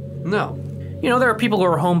all. No. You know, there are people who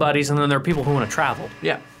are homebodies, and then there are people who want to travel.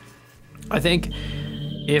 Yeah. I think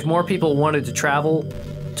if more people wanted to travel,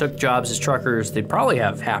 took jobs as truckers, they'd probably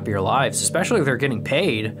have happier lives, especially if they're getting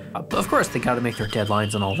paid. Of course, they got to make their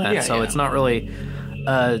deadlines and all that, it's not really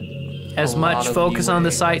as much focus on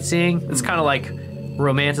the sightseeing. It's kind of like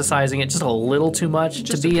romanticizing it just a little too much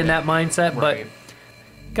to be in that mindset, but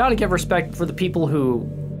got to give respect for the people who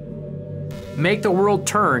make the world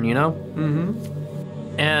turn, you know?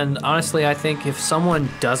 And honestly, I think if someone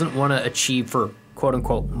doesn't want to achieve for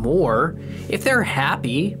quote-unquote more, if they're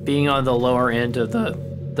happy being on the lower end of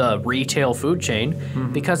the retail food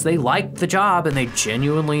chain because they like the job and they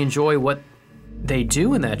genuinely enjoy what they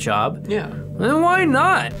do in that job, then why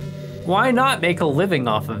not? Why not make a living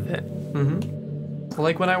off of it?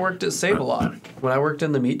 Like when I worked at Save-A-Lot, when I worked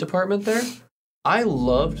in the meat department there, I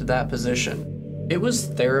loved that position. It was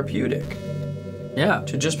therapeutic. Yeah.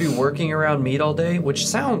 To just be working around meat all day, which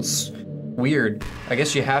sounds weird. I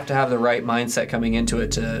guess you have to have the right mindset coming into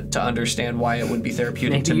it to understand why it would be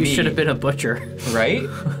therapeutic to me. Maybe you should have been a butcher. Right?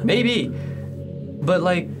 Maybe. But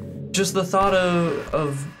like, just the thought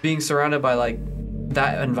of being surrounded by like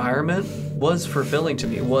that environment was fulfilling to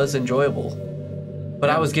me, was enjoyable. But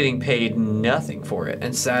I was getting paid nothing for it.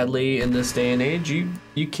 And sadly, in this day and age,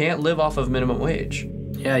 you can't live off of minimum wage.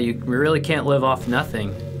 Yeah, you really can't live off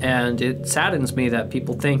nothing. And it saddens me that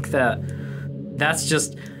people think that that's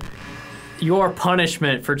just your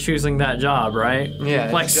punishment for choosing that job, right?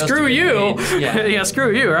 Yeah. Like, screw you. Yeah. Yeah,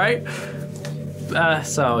 screw you, right?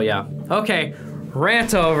 So, yeah. Okay,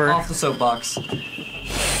 rant over. Off the soapbox.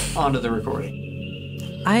 Onto the recording.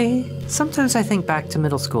 Sometimes I think back to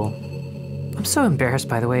middle school. I'm so embarrassed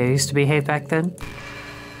by the way I used to behave back then.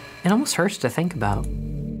 It almost hurts to think about.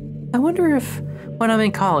 I wonder if, when I'm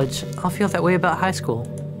in college, I'll feel that way about high school.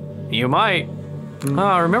 You might.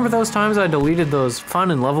 Remember those times I deleted those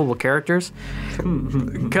fun and lovable characters?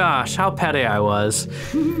 Gosh, how petty I was.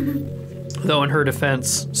 Though in her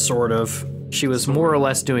defense, sort of, she was more or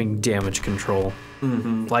less doing damage control.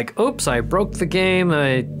 Like, oops, I broke the game,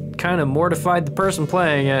 I kind of mortified the person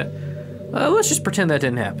playing it. Let's just pretend that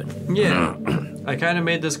didn't happen. Yeah. I kind of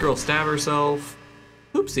made this girl stab herself.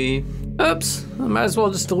 Oopsie. Oops, I might as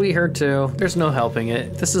well just delete her too. There's no helping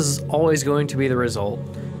it. This is always going to be the result.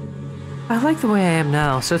 I like the way I am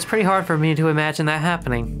now, so it's pretty hard for me to imagine that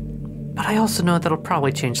happening. But I also know that'll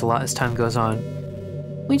probably change a lot as time goes on.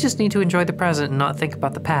 We just need to enjoy the present and not think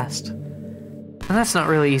about the past. And that's not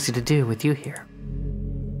really easy to do with you here.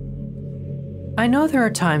 I know there are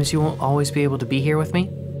times you won't always be able to be here with me.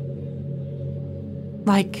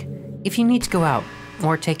 Like, if you need to go out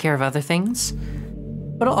or take care of other things.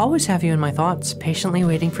 But I'll always have you in my thoughts, patiently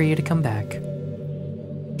waiting for you to come back.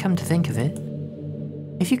 Come to think of it,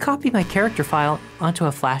 if you copy my character file onto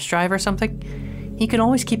a flash drive or something, you can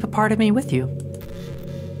always keep a part of me with you.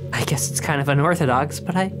 I guess it's kind of unorthodox,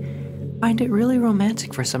 but I find it really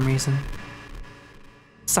romantic for some reason.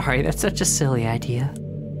 Sorry, that's such a silly idea.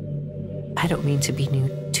 I don't mean to be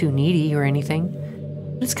too needy or anything,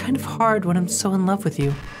 but it's kind of hard when I'm so in love with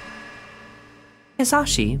you.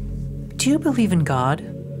 Hisashi, do you believe in God?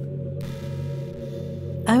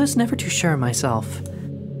 I was never too sure myself.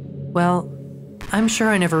 Well, I'm sure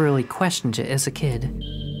I never really questioned it as a kid.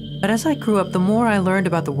 But as I grew up, the more I learned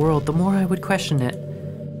about the world, the more I would question it.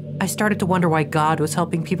 I started to wonder why God was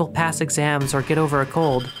helping people pass exams or get over a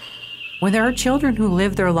cold, when there are children who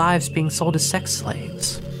live their lives being sold as sex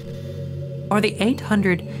slaves. Or the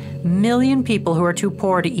 800 million people who are too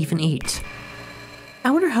poor to even eat.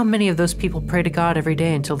 I wonder how many of those people pray to God every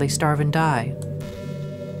day until they starve and die.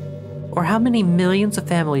 Or how many millions of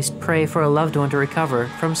families pray for a loved one to recover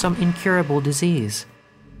from some incurable disease.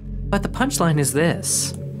 But the punchline is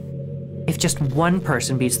this. If just one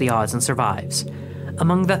person beats the odds and survives,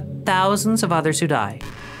 among the thousands of others who die,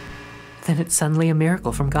 then it's suddenly a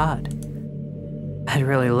miracle from God. I'd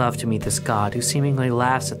really love to meet this God who seemingly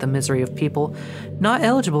laughs at the misery of people not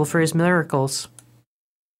eligible for his miracles.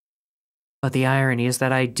 But the irony is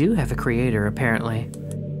that I do have a creator, apparently.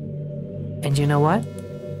 And you know what?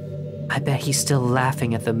 I bet he's still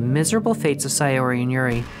laughing at the miserable fates of Sayori and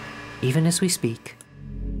Yuri, even as we speak.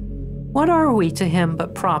 What are we to him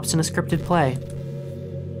but props in a scripted play?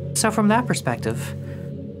 So from that perspective,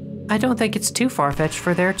 I don't think it's too far-fetched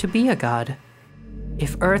for there to be a God,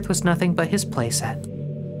 if Earth was nothing but his playset.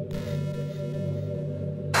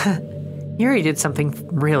 Yuri did something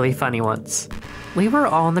really funny once. We were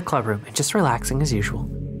all in the clubroom and just relaxing as usual.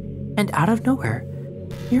 And out of nowhere,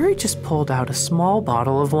 Yuri just pulled out a small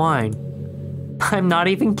bottle of wine. I'm not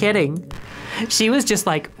even kidding. She was just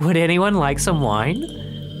like, would anyone like some wine?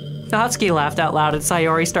 Natsuki laughed out loud and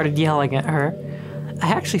Sayori started yelling at her. I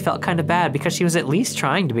actually felt kind of bad because she was at least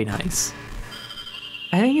trying to be nice.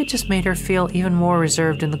 I think it just made her feel even more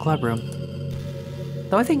reserved in the clubroom.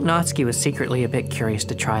 Though I think Natsuki was secretly a bit curious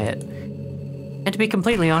to try it. And to be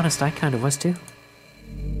completely honest, I kind of was too.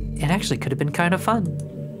 It actually could have been kind of fun.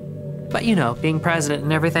 But you know, being president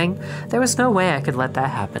and everything, there was no way I could let that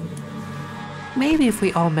happen. Maybe if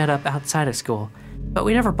we all met up outside of school, but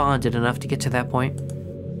we never bonded enough to get to that point.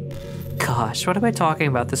 Gosh, what am I talking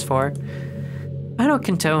about this for? I don't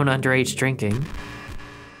condone underage drinking.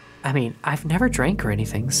 I mean, I've never drank or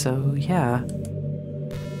anything, so yeah.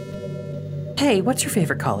 Hey, what's your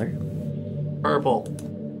favorite color? Purple.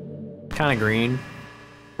 Kind of green.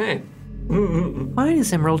 Hey. Mine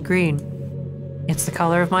is emerald green. It's the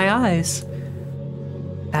color of my eyes.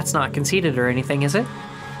 That's not conceited or anything, is it?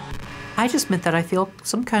 I just meant that I feel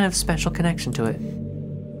some kind of special connection to it.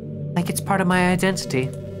 Like it's part of my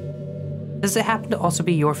identity. Does it happen to also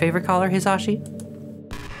be your favorite color, Hisashi?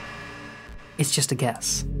 It's just a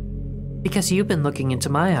guess. Because you've been looking into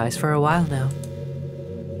my eyes for a while now.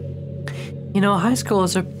 You know, high school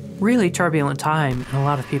is a really turbulent time in a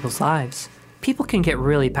lot of people's lives. People can get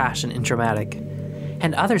really passionate and dramatic,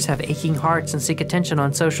 and others have aching hearts and seek attention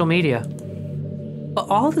on social media. But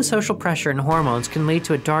all the social pressure and hormones can lead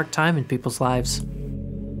to a dark time in people's lives.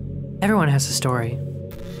 Everyone has a story.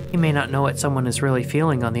 You may not know what someone is really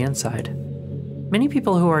feeling on the inside. Many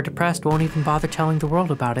people who are depressed won't even bother telling the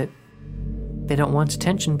world about it. They don't want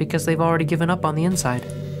attention because they've already given up on the inside.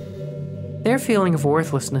 Their feeling of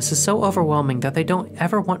worthlessness is so overwhelming that they don't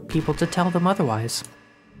ever want people to tell them otherwise.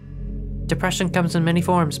 Depression comes in many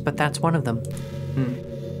forms, but that's one of them.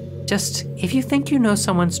 Just, if you think you know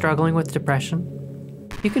someone struggling with depression,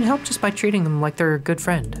 you can help just by treating them like they're a good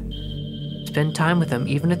friend. Spend time with them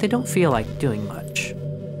even if they don't feel like doing much.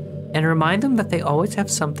 And remind them that they always have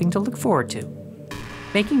something to look forward to.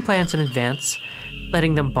 Making plans in advance,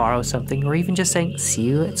 letting them borrow something, or even just saying, see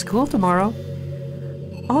you at school tomorrow.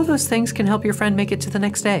 All those things can help your friend make it to the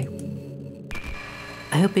next day.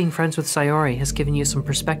 I hope being friends with Sayori has given you some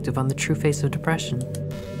perspective on the true face of depression.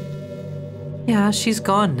 Yeah, she's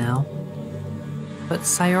gone now. But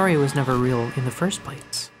Sayori was never real in the first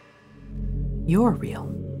place. You're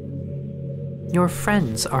real. Your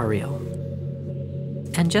friends are real.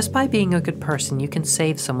 And just by being a good person, you can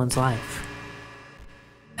save someone's life.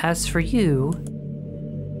 As for you,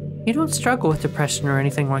 you don't struggle with depression or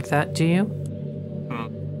anything like that, do you?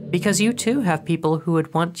 Because you too have people who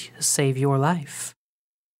would want to save your life.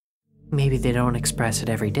 Maybe they don't express it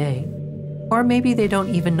every day, or maybe they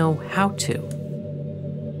don't even know how to.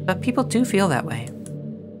 But people do feel that way.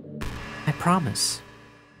 I promise.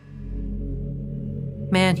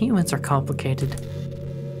 Man, humans are complicated.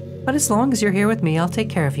 But as long as you're here with me, I'll take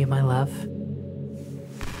care of you, my love.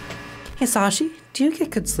 Hey, Sashi, do you get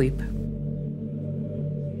good sleep?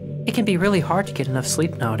 It can be really hard to get enough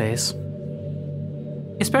sleep nowadays.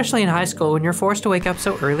 Especially in high school when you're forced to wake up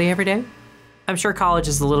so early every day. I'm sure college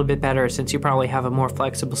is a little bit better since you probably have a more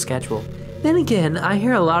flexible schedule. Then again, I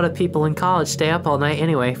hear a lot of people in college stay up all night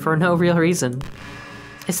anyway for no real reason.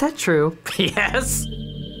 Is that true? Yes.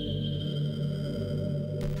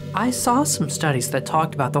 I saw some studies that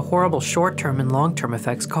talked about the horrible short-term and long-term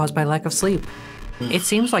effects caused by lack of sleep. It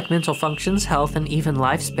seems like mental functions, health, and even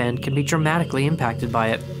lifespan can be dramatically impacted by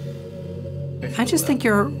it. I just think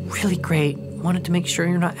you're really great. Wanted to make sure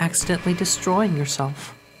you're not accidentally destroying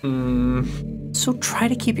yourself. So try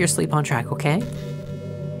to keep your sleep on track, okay?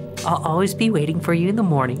 I'll always be waiting for you in the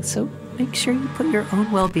morning, so make sure you put your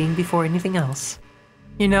own well-being before anything else.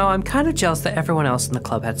 You know, I'm kind of jealous that everyone else in the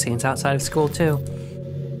club had scenes outside of school, too.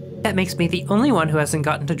 That makes me the only one who hasn't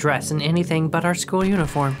gotten to dress in anything but our school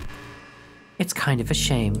uniform. It's kind of a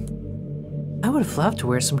shame. I would have loved to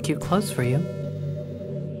wear some cute clothes for you.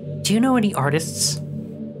 Do you know any artists?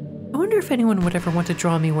 I wonder if anyone would ever want to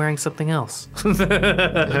draw me wearing something else.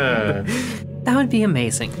 That would be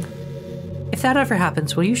amazing. If that ever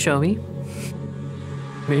happens, will you show me?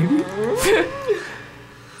 Maybe?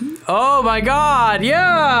 Oh my god,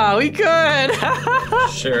 yeah, we could!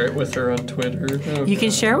 Share it with her on Twitter. Oh, you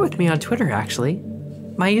can share it with me on Twitter, actually.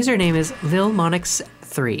 My username is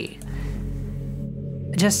lilmonix3.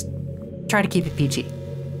 Just try to keep it PG.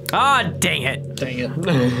 Ah, dang it. Dang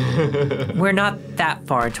it. We're not that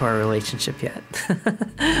far into our relationship yet.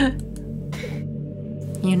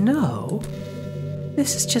 You know,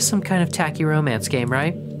 this is just some kind of tacky romance game,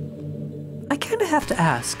 right? I kind of have to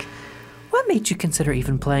ask, what made you consider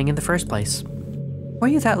even playing in the first place? Were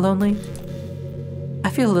you that lonely? I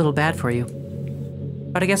feel a little bad for you.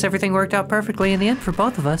 But I guess everything worked out perfectly in the end for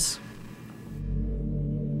both of us.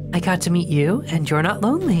 I got to meet you, and you're not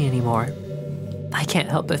lonely anymore. I can't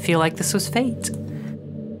help but feel like this was fate.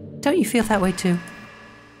 Don't you feel that way too?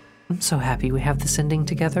 I'm so happy we have this ending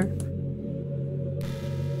together.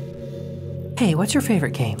 Hey, what's your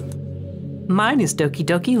favorite game? Mine is Doki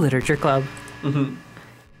Doki Literature Club.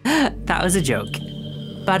 That was a joke.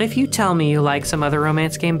 But if you tell me you like some other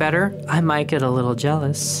romance game better, I might get a little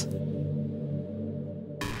jealous.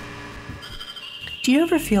 Do you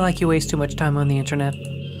ever feel like you waste too much time on the internet?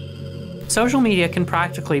 Social media can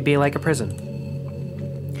practically be like a prison.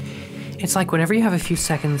 It's like whenever you have a few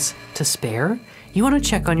seconds to spare, you want to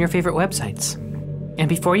check on your favorite websites. And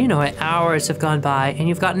before you know it, hours have gone by and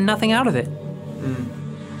you've gotten nothing out of it.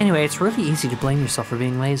 Anyway, it's really easy to blame yourself for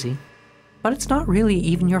being lazy. But it's not really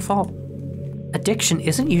even your fault. Addiction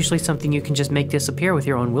isn't usually something you can just make disappear with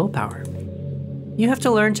your own willpower. You have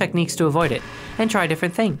to learn techniques to avoid it and try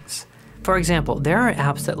different things. For example, there are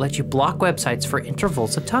apps that let you block websites for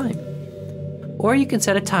intervals of time. Or you can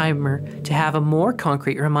set a timer to have a more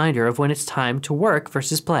concrete reminder of when it's time to work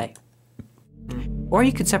versus play. Or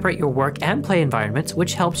you can separate your work and play environments,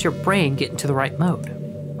 which helps your brain get into the right mode.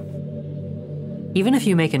 Even if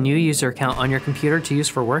you make a new user account on your computer to use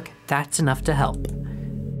for work, that's enough to help.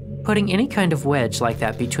 Putting any kind of wedge like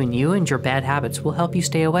that between you and your bad habits will help you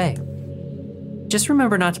stay away. Just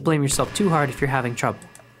remember not to blame yourself too hard if you're having trouble.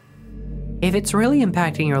 If it's really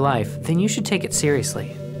impacting your life, then you should take it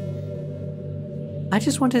seriously. I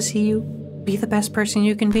just want to see you be the best person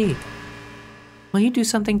you can be. Will you do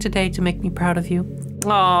something today to make me proud of you?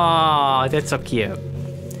 Aww, that's so cute.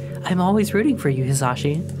 I'm always rooting for you,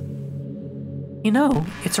 Hisashi. You know,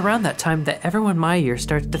 it's around that time that everyone my year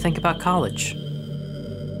starts to think about college.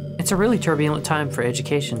 It's a really turbulent time for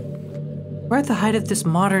education. We're at the height of this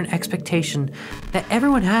modern expectation that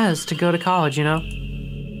everyone has to go to college, you know?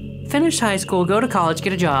 Finish high school, go to college,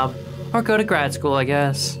 get a job, or go to grad school, I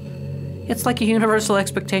guess. It's like a universal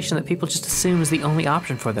expectation that people just assume is the only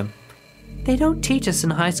option for them. They don't teach us in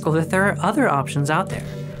high school that there are other options out there,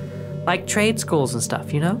 like trade schools and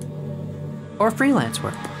stuff, you know? Or freelance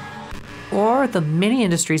work. Or the many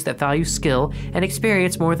industries that value skill and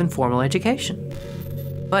experience more than formal education.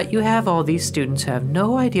 But you have all these students who have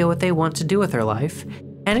no idea what they want to do with their life,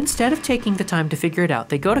 and instead of taking the time to figure it out,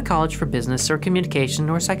 they go to college for business or communication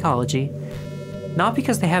or psychology, not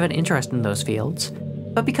because they have an interest in those fields,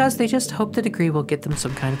 but because they just hope the degree will get them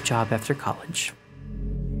some kind of job after college.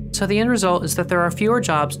 So the end result is that there are fewer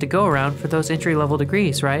jobs to go around for those entry-level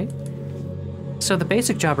degrees, right? So the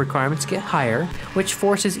basic job requirements get higher, which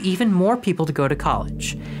forces even more people to go to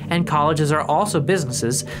college. And colleges are also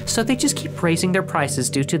businesses, so they just keep raising their prices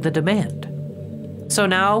due to the demand. So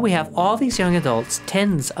now we have all these young adults,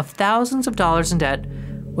 tens of thousands of dollars in debt,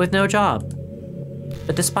 with no job.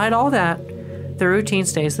 But despite all that, the routine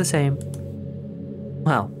stays the same.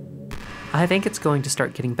 Well, I think it's going to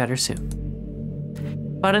start getting better soon.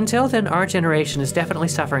 But until then, our generation is definitely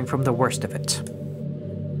suffering from the worst of it.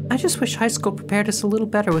 I just wish high school prepared us a little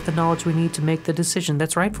better with the knowledge we need to make the decision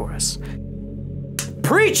that's right for us.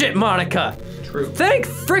 Preach it, Monika! True. Thank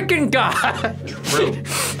freaking God! True.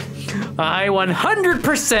 I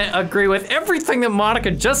 100% agree with everything that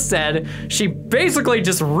Monika just said. She basically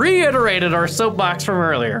just reiterated our soapbox from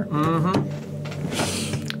earlier.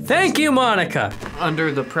 Mm-hmm. Thank you, Monika.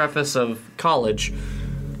 Under the preface of college.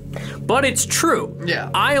 But it's true. Yeah.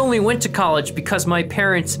 I only went to college because my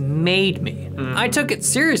parents made me. I took it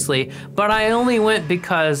seriously, but I only went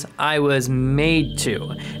because I was made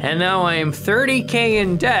to. And now I am 30K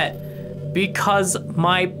in debt because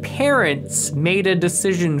my parents made a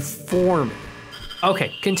decision for me.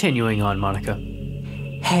 Okay, continuing on,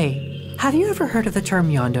 Monika. Hey, have you ever heard of the term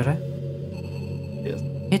yandere? Yes.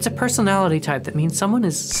 It's a personality type that means someone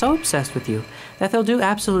is so obsessed with you that they'll do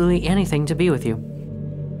absolutely anything to be with you.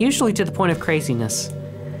 Usually to the point of craziness.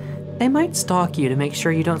 They might stalk you to make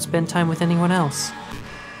sure you don't spend time with anyone else.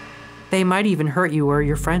 They might even hurt you or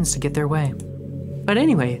your friends to get their way. But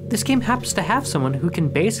anyway, this game happens to have someone who can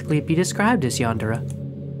basically be described as yandere.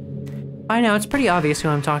 By now, it's pretty obvious who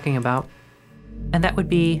I'm talking about. And that would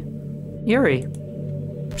be Yuri.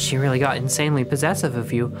 She really got insanely possessive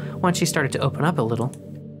of you once she started to open up a little.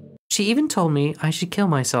 She even told me I should kill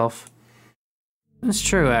myself. It's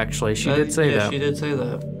true, actually. She did say that. Yeah, she did say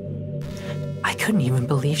that. I couldn't even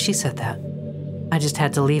believe she said that. I just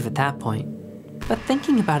had to leave at that point. But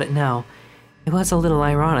thinking about it now, it was a little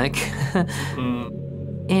ironic.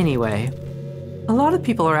 Anyway, a lot of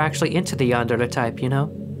people are actually into the yandere type, you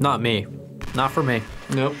know? Not me. Not for me.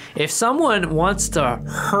 Nope. If someone wants to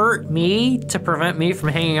hurt me to prevent me from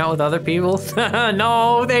hanging out with other people,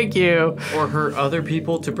 no, thank you. Or hurt other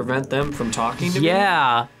people to prevent them from talking to me?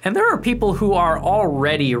 Yeah, and there are people who are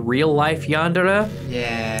already real life yandere.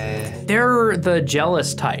 Yeah. They're the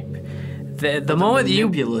jealous type. The moment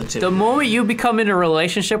you become in a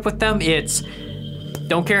relationship with them, it's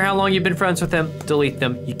don't care how long you've been friends with them, delete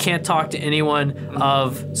them. You can't talk to anyone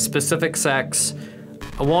of specific sex.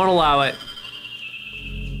 I won't allow it.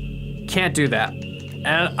 Can't do that.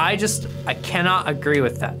 And I cannot agree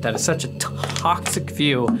with that. That is such a toxic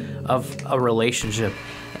view of a relationship.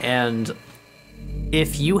 And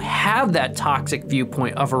if you have that toxic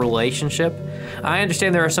viewpoint of a relationship, I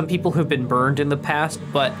understand there are some people who've been burned in the past,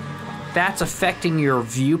 but that's affecting your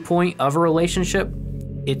viewpoint of a relationship.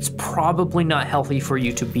 It's probably not healthy for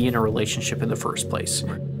you to be in a relationship in the first place.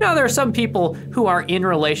 Now, there are some people who are in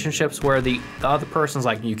relationships where the other person's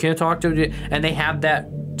like, you can't talk to me, and they have that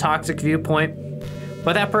toxic viewpoint,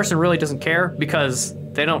 but that person really doesn't care because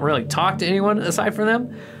they don't really talk to anyone aside from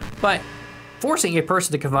them. But forcing a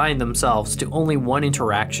person to confine themselves to only one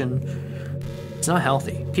interaction, it's not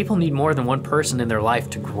healthy. People need more than one person in their life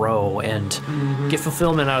to grow and get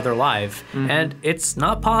fulfillment out of their life. And it's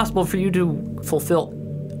not possible for you to fulfill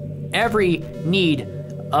every need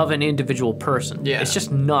of an individual person. Yeah. It's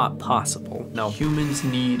just not possible. No. Humans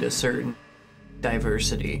need a certain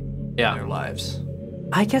diversity in their lives.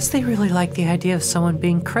 I guess they really like the idea of someone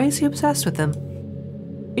being crazy obsessed with them.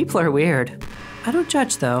 People are weird. I don't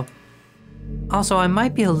judge, though. Also, I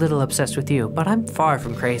might be a little obsessed with you, but I'm far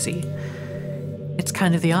from crazy. It's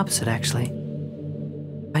kind of the opposite, actually.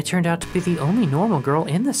 I turned out to be the only normal girl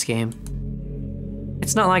in this game.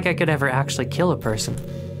 It's not like I could ever actually kill a person.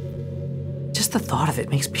 Just the thought of it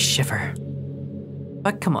makes me shiver.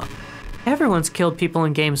 But come on, everyone's killed people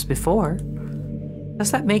in games before.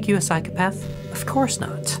 Does that make you a psychopath? Of course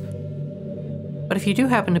not. But if you do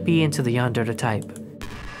happen to be into the yandere type,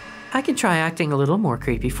 I could try acting a little more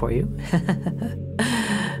creepy for you.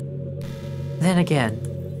 Then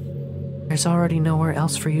again, there's already nowhere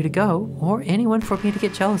else for you to go, or anyone for me to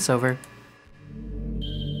get jealous over.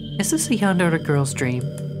 Is this a yandere girl's dream?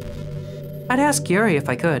 I'd ask Yuri if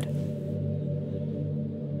I could.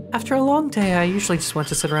 After a long day, I usually just want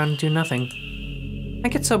to sit around and do nothing. I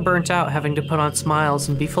get so burnt out having to put on smiles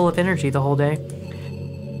and be full of energy the whole day.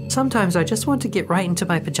 Sometimes I just want to get right into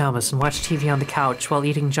my pajamas and watch TV on the couch while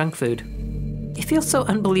eating junk food. It feels so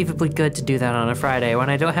unbelievably good to do that on a Friday when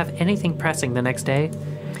I don't have anything pressing the next day.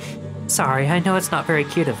 Sorry, I know it's not very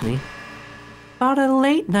cute of me. But a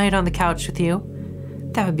late night on the couch with you,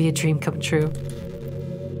 that would be a dream come true.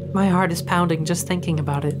 My heart is pounding just thinking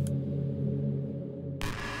about it.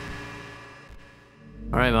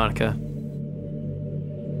 All right, Monica.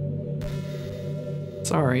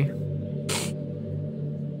 Sorry.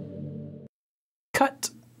 Cut.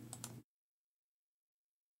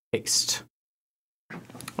 Paste.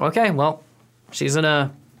 Okay, well, she's in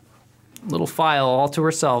a little file all to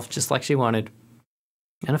herself, just like she wanted.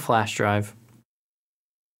 And a flash drive.